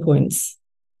tipping points,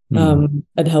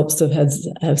 it helps to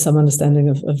have some understanding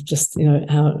of just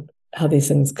how these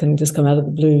things can just come out of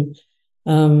the blue,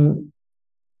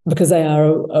 because they are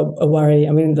a worry.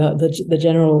 I mean, the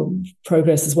general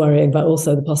progress is worrying, but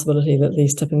also the possibility that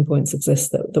these tipping points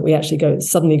exist, that we actually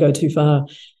suddenly go too far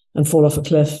and fall off a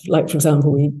cliff. Like, for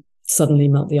example, we suddenly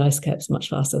melt the ice caps much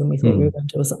faster than we thought we were going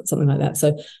to, or something like that.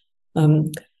 So,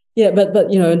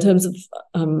 but in terms of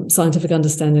scientific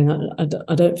understanding,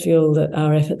 I don't feel that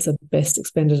our efforts are best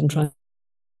expended in trying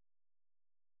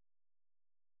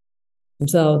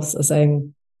themselves are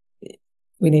saying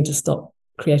we need to stop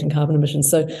creating carbon emissions.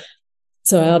 So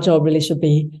our job really should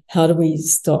be, how do we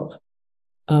stop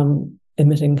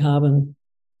emitting carbon?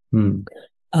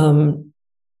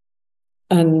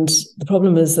 And the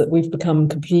problem is that we've become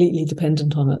completely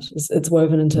dependent on it. It's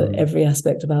woven into every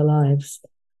aspect of our lives.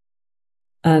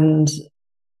 And,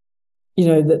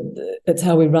 it's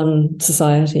how we run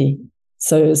society.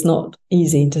 So it's not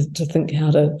easy to think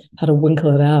how to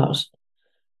winkle it out.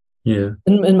 Yeah.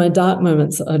 In my dark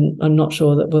moments, I'm not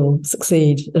sure that we'll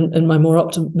succeed. In my more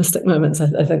optimistic moments,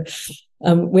 I think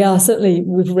we are certainly,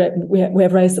 we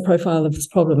have raised the profile of this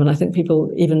problem, and I think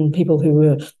even people who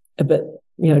were a bit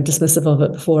dismissive of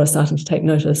it before are starting to take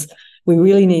notice. We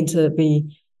really need to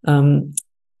be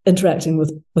interacting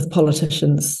with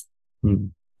politicians,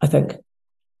 I think.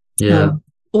 Yeah.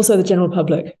 Also the general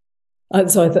public.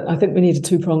 So I think we need a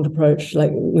two-pronged approach. Like,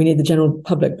 we need the general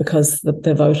public because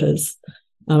they're voters,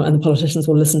 and the politicians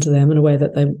will listen to them in a way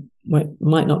that they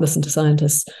might not listen to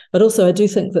scientists. But also, I do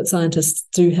think that scientists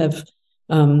do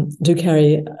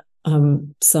carry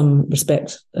some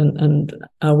respect, and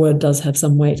our word does have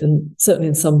some weight, and certainly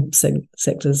in some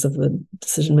sectors of the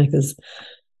decision makers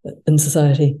in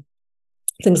society.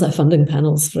 Things like funding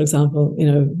panels, for example,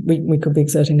 we could be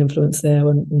exerting influence there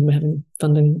when we're having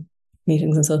funding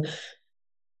meetings and so on.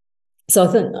 So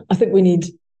I think we need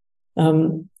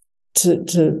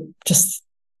to just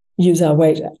use our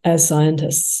weight as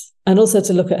scientists, and also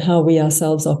to look at how we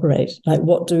ourselves operate. Like,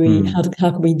 what do we? How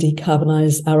can we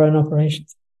decarbonize our own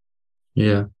operations?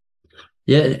 Yeah.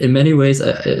 In many ways,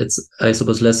 it's, I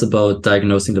suppose, less about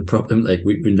diagnosing the problem. Like,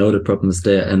 we know the problem is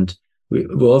there, and we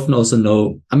often also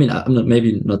know. I mean,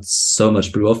 maybe not so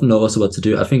much, but we often know also what to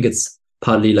do. I think it's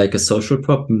partly like a social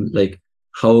problem, like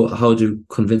how to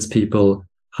convince people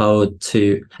how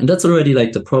to, and that's already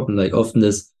like the problem. Like, often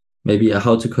there's maybe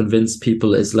how to convince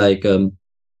people is like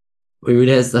we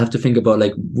really have to think about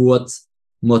like what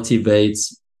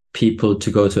motivates people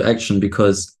to go to action,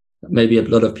 because maybe a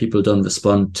lot of people don't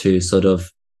respond to sort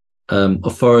of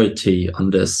authority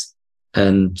on this.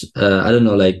 And I don't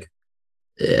know, like,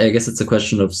 I guess it's a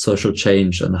question of social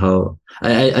change, and how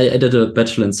I did a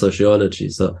bachelor in sociology.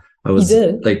 So I was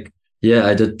like,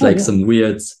 I did like some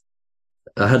weird,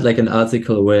 I had like an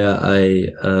article where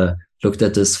I looked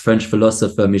at this French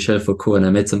philosopher, Michel Foucault, and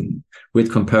I made some weird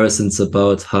comparisons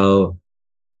about how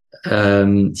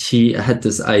he had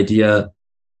this idea,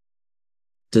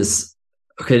 this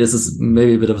is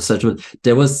maybe a bit of a stretch, but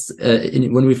there was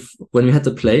when we had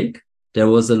the plague, there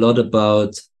was a lot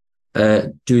about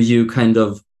do you kind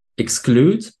of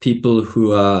exclude people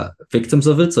who are victims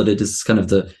of it, so that this is kind of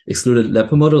the excluded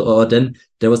leper model, or then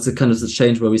there was the kind of the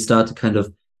change where we started kind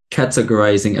of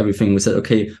categorizing everything. We said,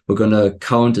 okay, we're going to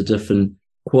count the different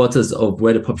quarters of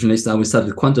where the population are. We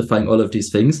started quantifying all of these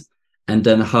things, and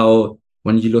then how,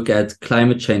 when you look at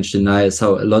climate change deniers,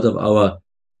 how a lot of our,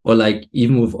 or like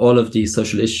even with all of these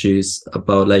social issues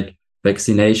about like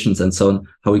vaccinations and so on,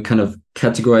 how we kind of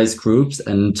categorize groups,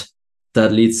 and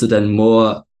that leads to then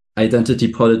more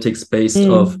identity politics based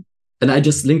off. And I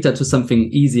just linked that to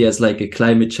something easy as like a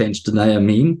climate change denier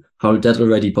meme, how that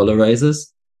already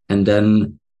polarizes. And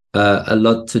then a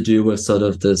lot to do with sort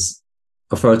of this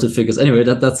authoritative figures. Anyway,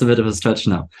 that's a bit of a stretch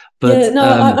now. But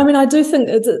I mean, I do think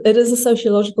it is a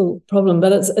sociological problem,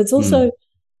 but it's also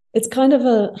it's kind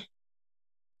of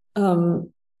a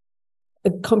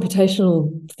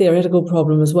computational theoretical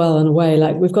problem as well, in a way.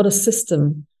 Like, we've got a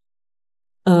system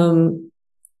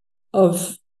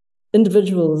of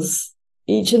individuals,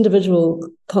 each individual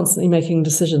constantly making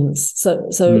decisions. So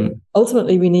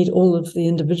ultimately, we need all of the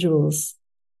individuals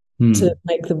to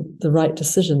make the right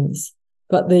decisions.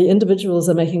 But the individuals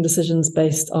are making decisions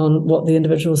based on what the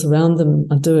individuals around them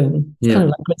are doing. It's kind of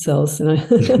like grid cells, And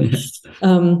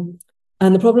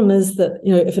the problem is that,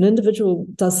 if an individual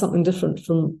does something different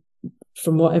from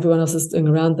what everyone else is doing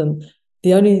around them,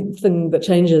 the only thing that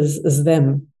changes is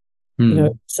them.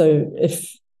 So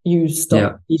if you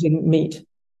stop eating meat,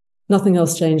 nothing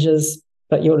else changes,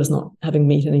 but you're just not having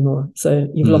meat anymore. So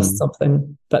you've lost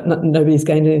something, but nobody's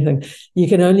gained anything. You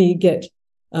can only get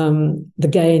the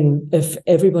gain if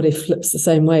everybody flips the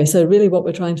same way. So really what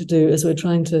we're trying to do is we're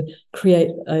trying to create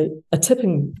a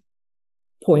tipping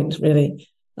point, really,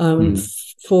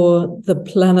 for the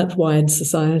planet-wide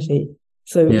society.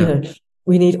 So,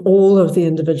 we need all of the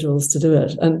individuals to do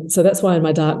it. And so that's why in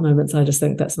my dark moments, I just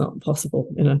think that's not possible,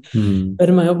 But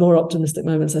in my more optimistic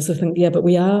moments, I sort of think, but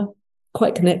we are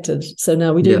quite connected. So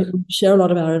now we do share a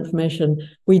lot of our information.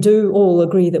 We do all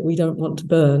agree that we don't want to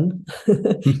burn.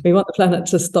 We want the planet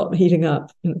to stop heating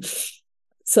up.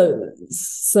 So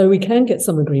we can get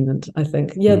some agreement, I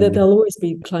think. There'll always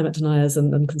be climate deniers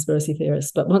and conspiracy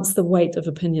theorists, but once the weight of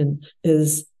opinion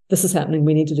is this is happening,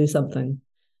 we need to do something,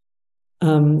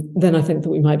 then I think that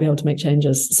we might be able to make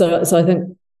changes. So I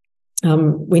think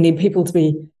we need people to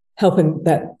be helping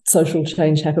that social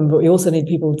change happen, but we also need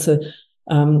people to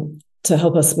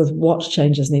help us with what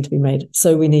changes need to be made.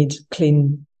 So we need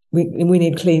clean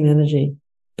energy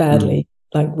badly.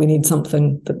 Like we need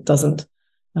something that doesn't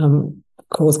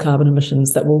cause carbon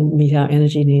emissions, that will meet our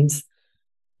energy needs.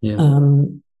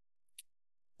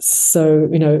 So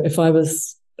if I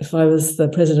was the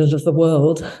president of the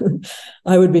world,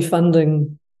 I would be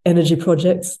funding energy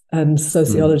projects and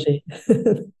sociology,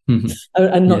 and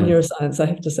not neuroscience, I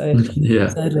have to say.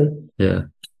 Sadly.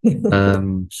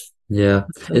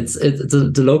 It's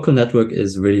the local network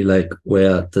is really like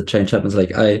where the change happens.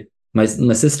 Like my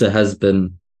sister has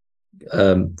been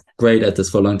great at this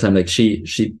for a long time. Like she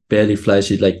barely flies.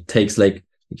 She like takes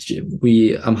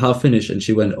I'm half Finnish, and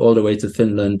she went all the way to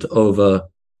Finland over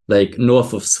like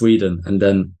north of Sweden, and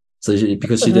then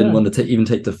because she didn't want to even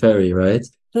take the ferry, right?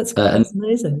 That's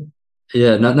amazing.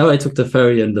 Yeah, now I took the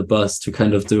ferry and the bus to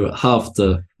kind of do half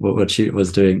what she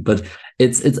was doing, but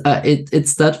it's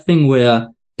that thing where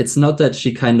it's not that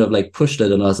she kind of like pushed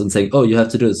it on us and saying, oh, you have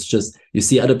to do it. It's just you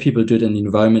see other people do it in the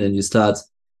environment and you start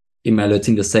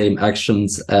emulating the same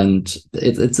actions, and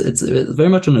it's very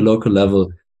much on a local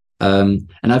level. And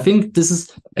I think this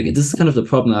is kind of the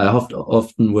problem I have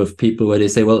often with people, where they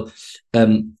say, well,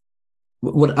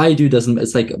 what I do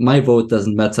it's like my vote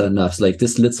doesn't matter enough. It's like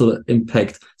this little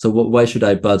impact. So why should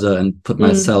I bother and put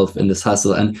myself in this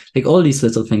hassle? And like all these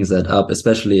little things add up,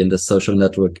 especially in the social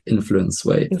network influence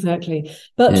way. Exactly.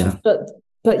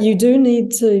 But you do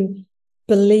need to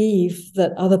believe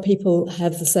that other people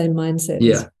have the same mindset.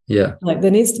 Yeah. Like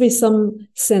there needs to be some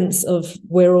sense of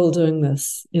we're all doing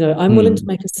this. I'm willing to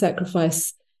make a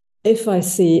sacrifice if I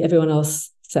see everyone else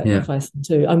sacrificing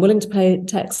too. I'm willing to pay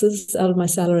taxes out of my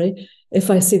salary if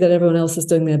I see that everyone else is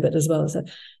doing their bit as well. So,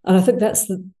 and I think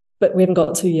but we haven't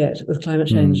got to yet with climate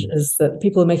change, is that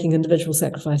people are making individual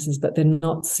sacrifices, but they're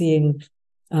not seeing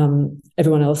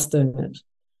everyone else doing it.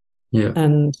 Yeah.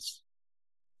 And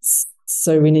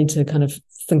so we need to kind of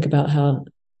think about how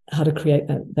to create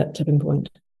that tipping point.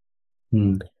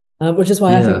 Which is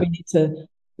why I think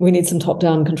we need some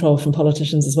top-down control from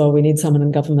politicians as well. We need someone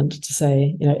in government to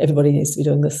say, everybody needs to be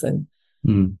doing this thing.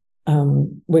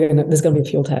 There's going to be a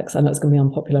fuel tax. I know it's going to be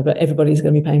unpopular, but everybody's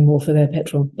going to be paying more for their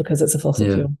petrol because it's a fossil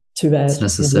fuel. Too bad. It's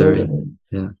necessary.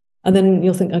 And then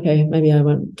you'll think, okay, maybe I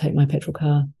won't take my petrol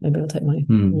car. Maybe I'll take my.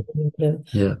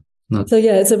 So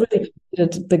it's a really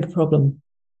big problem.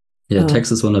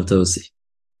 Tax is one of those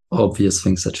obvious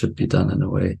things that should be done in a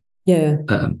way.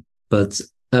 But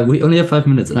we only have 5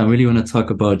 minutes, and I really want to talk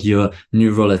about your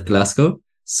new role at Glasgow.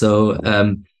 So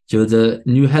you're the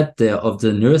new head there of the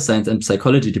neuroscience and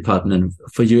psychology department. And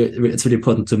for you, it's really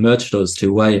important to merge those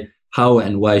two. How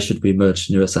and why should we merge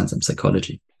neuroscience and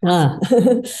psychology?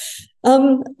 Because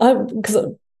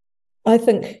I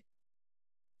think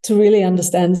to really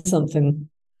understand something,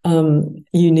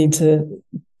 you need to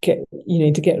get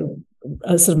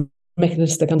a sort of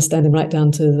mechanistic understanding right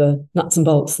down to the nuts and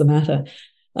bolts, the matter.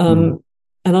 And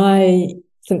I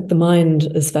think the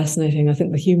mind is fascinating. I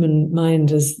think the human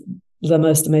mind is the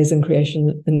most amazing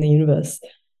creation in the universe.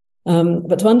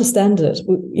 But to understand it,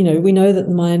 we know that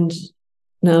the mind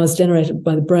now is generated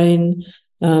by the brain,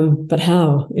 but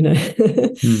how?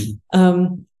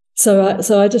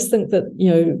 So I just think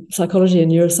that psychology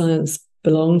and neuroscience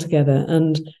belong together.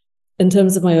 And in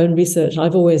terms of my own research,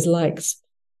 I've always liked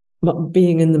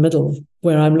being in the middle,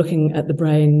 where I'm looking at the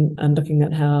brain and looking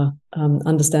at how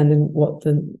understanding what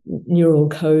the neural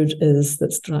code is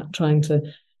that's trying to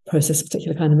process a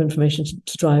particular kind of information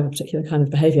to drive a particular kind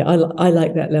of behavior. I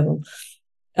like that level.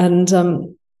 And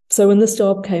so when this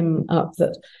job came up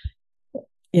that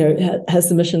has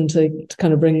the mission to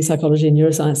kind of bring psychology and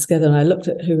neuroscience together, and I looked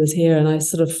at who was here, and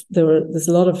there's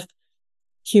a lot of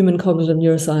human cognitive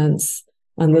neuroscience,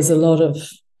 and there's a lot of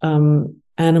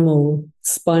animal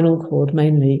spinal cord,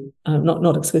 mainly,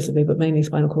 not exclusively, but mainly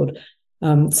spinal cord,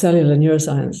 cellular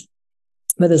neuroscience,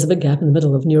 where there's a big gap in the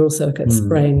middle of neural circuits,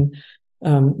 brain,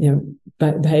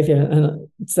 behavior. And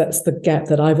that's the gap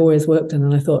that I've always worked in.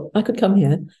 And I thought I could come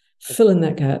here, fill in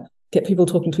that gap, get people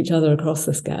talking to each other across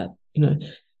this gap, and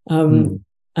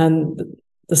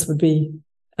this would be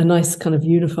a nice kind of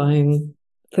unifying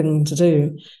thing to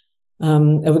do.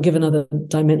 It would give another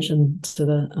dimension to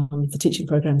the teaching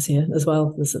programs here as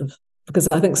well. Because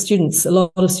I think a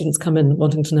lot of students come in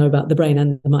wanting to know about the brain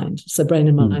and the mind. So brain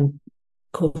and mind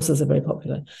courses are very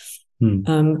popular.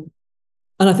 And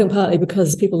I think partly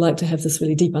because people like to have this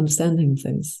really deep understanding of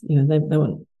things. They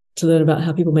want to learn about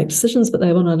how people make decisions, but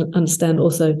they want to understand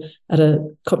also at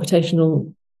a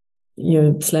computational, /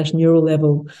 neural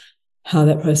level how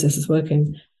that process is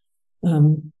working.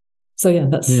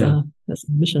 That's the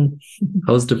mission.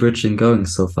 How's the bridging going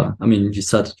so far? I mean, you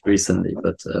started recently,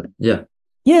 but yeah.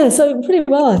 Yeah, so pretty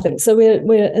well, I think. So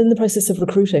we're in the process of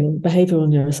recruiting behavioral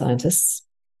neuroscientists,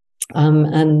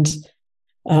 and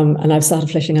I've started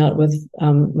fleshing out with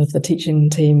the teaching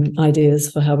team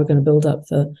ideas for how we're going to build up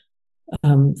the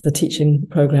teaching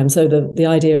program. So the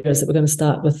idea is that we're going to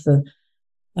start with the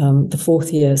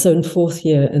fourth year. So in fourth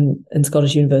year in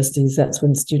Scottish universities, that's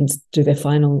when students do their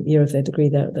final year of their degree,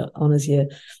 their honours year,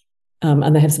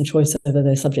 and they have some choice over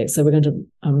their subjects. So we're going to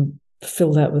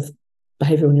fill that with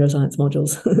behavioural neuroscience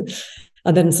modules,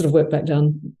 and then sort of work back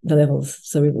down the levels.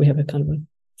 So we have a kind of a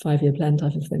 5-year plan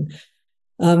type of thing.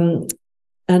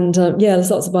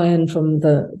 There's lots of buy-in from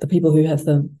the people who have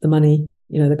the money,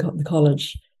 the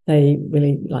college. They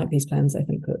really like these plans. They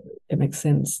think that it makes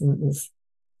sense and there's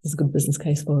a good business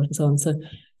case for it and so on. So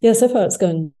yeah, so far it's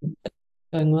going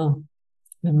well.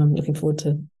 And I'm looking forward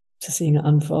to seeing it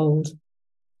unfold.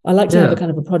 I like to have a kind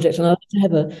of a project, and I like to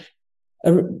have a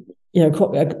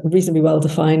reasonably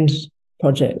well-defined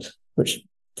project, which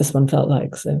this one felt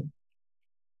like. So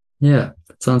yeah,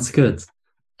 sounds good.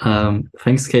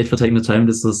 Thanks, Kate, for taking the time.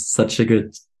 This was such a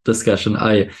good discussion.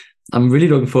 I'm really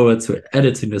looking forward to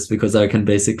editing this because I can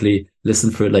basically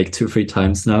listen for it like 2-3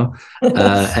 times now,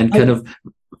 and kind of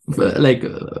like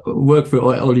work through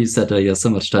all you said. You have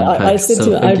so much time. Thank you for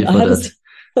that.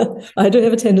 I do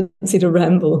have a tendency to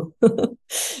ramble.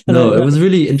 No, it was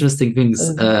really interesting things,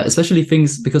 especially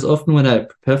things, because often when I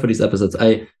prepare for these episodes,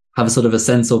 I have a sort of a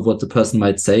sense of what the person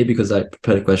might say because I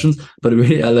prepare the questions, but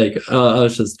really I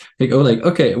was just think,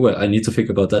 okay, well, I need to think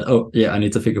about that. Oh yeah, I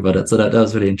need to think about that. So that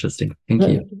was really interesting. Thank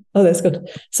you. Oh, that's good.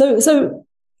 So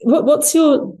what's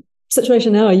your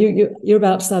situation now? You're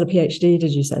about to start a PhD,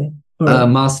 did you say?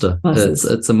 Master.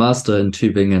 It's a master in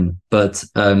Tübingen, but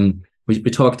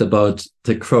we talked about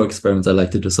the crow experiments I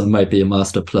like to do, so it might be a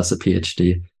master plus a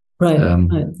PhD. Right.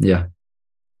 Yeah.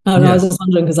 I was just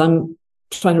wondering because I'm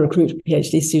trying to recruit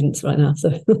PhD students right now.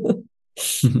 So,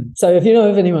 so if you know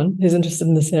of anyone who's interested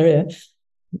in this area,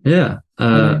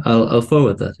 I'll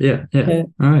forward that. Yeah.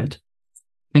 All right.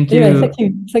 Thank you. Anyway,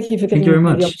 thank you for giving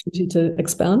me the opportunity to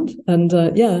expound. And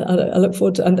I look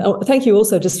forward to. And thank you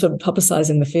also just for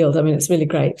publicizing the field. I mean, it's really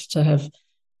great to have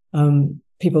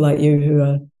people like you who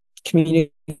are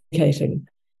communicating,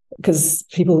 because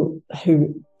people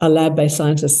who are lab-based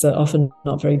scientists are often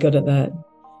not very good at that.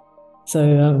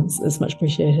 So it's much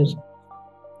appreciated.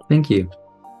 Thank you.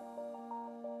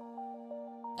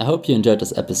 I hope you enjoyed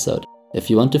this episode. If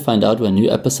you want to find out when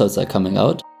new episodes are coming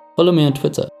out, follow me on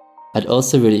Twitter. I'd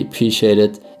also really appreciate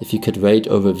it if you could rate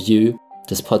or review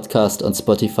this podcast on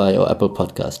Spotify or Apple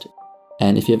Podcast.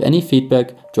 And if you have any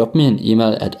feedback, drop me an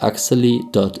email at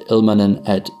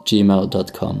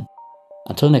axeli.ilmanen@gmail.com.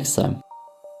 Until next time.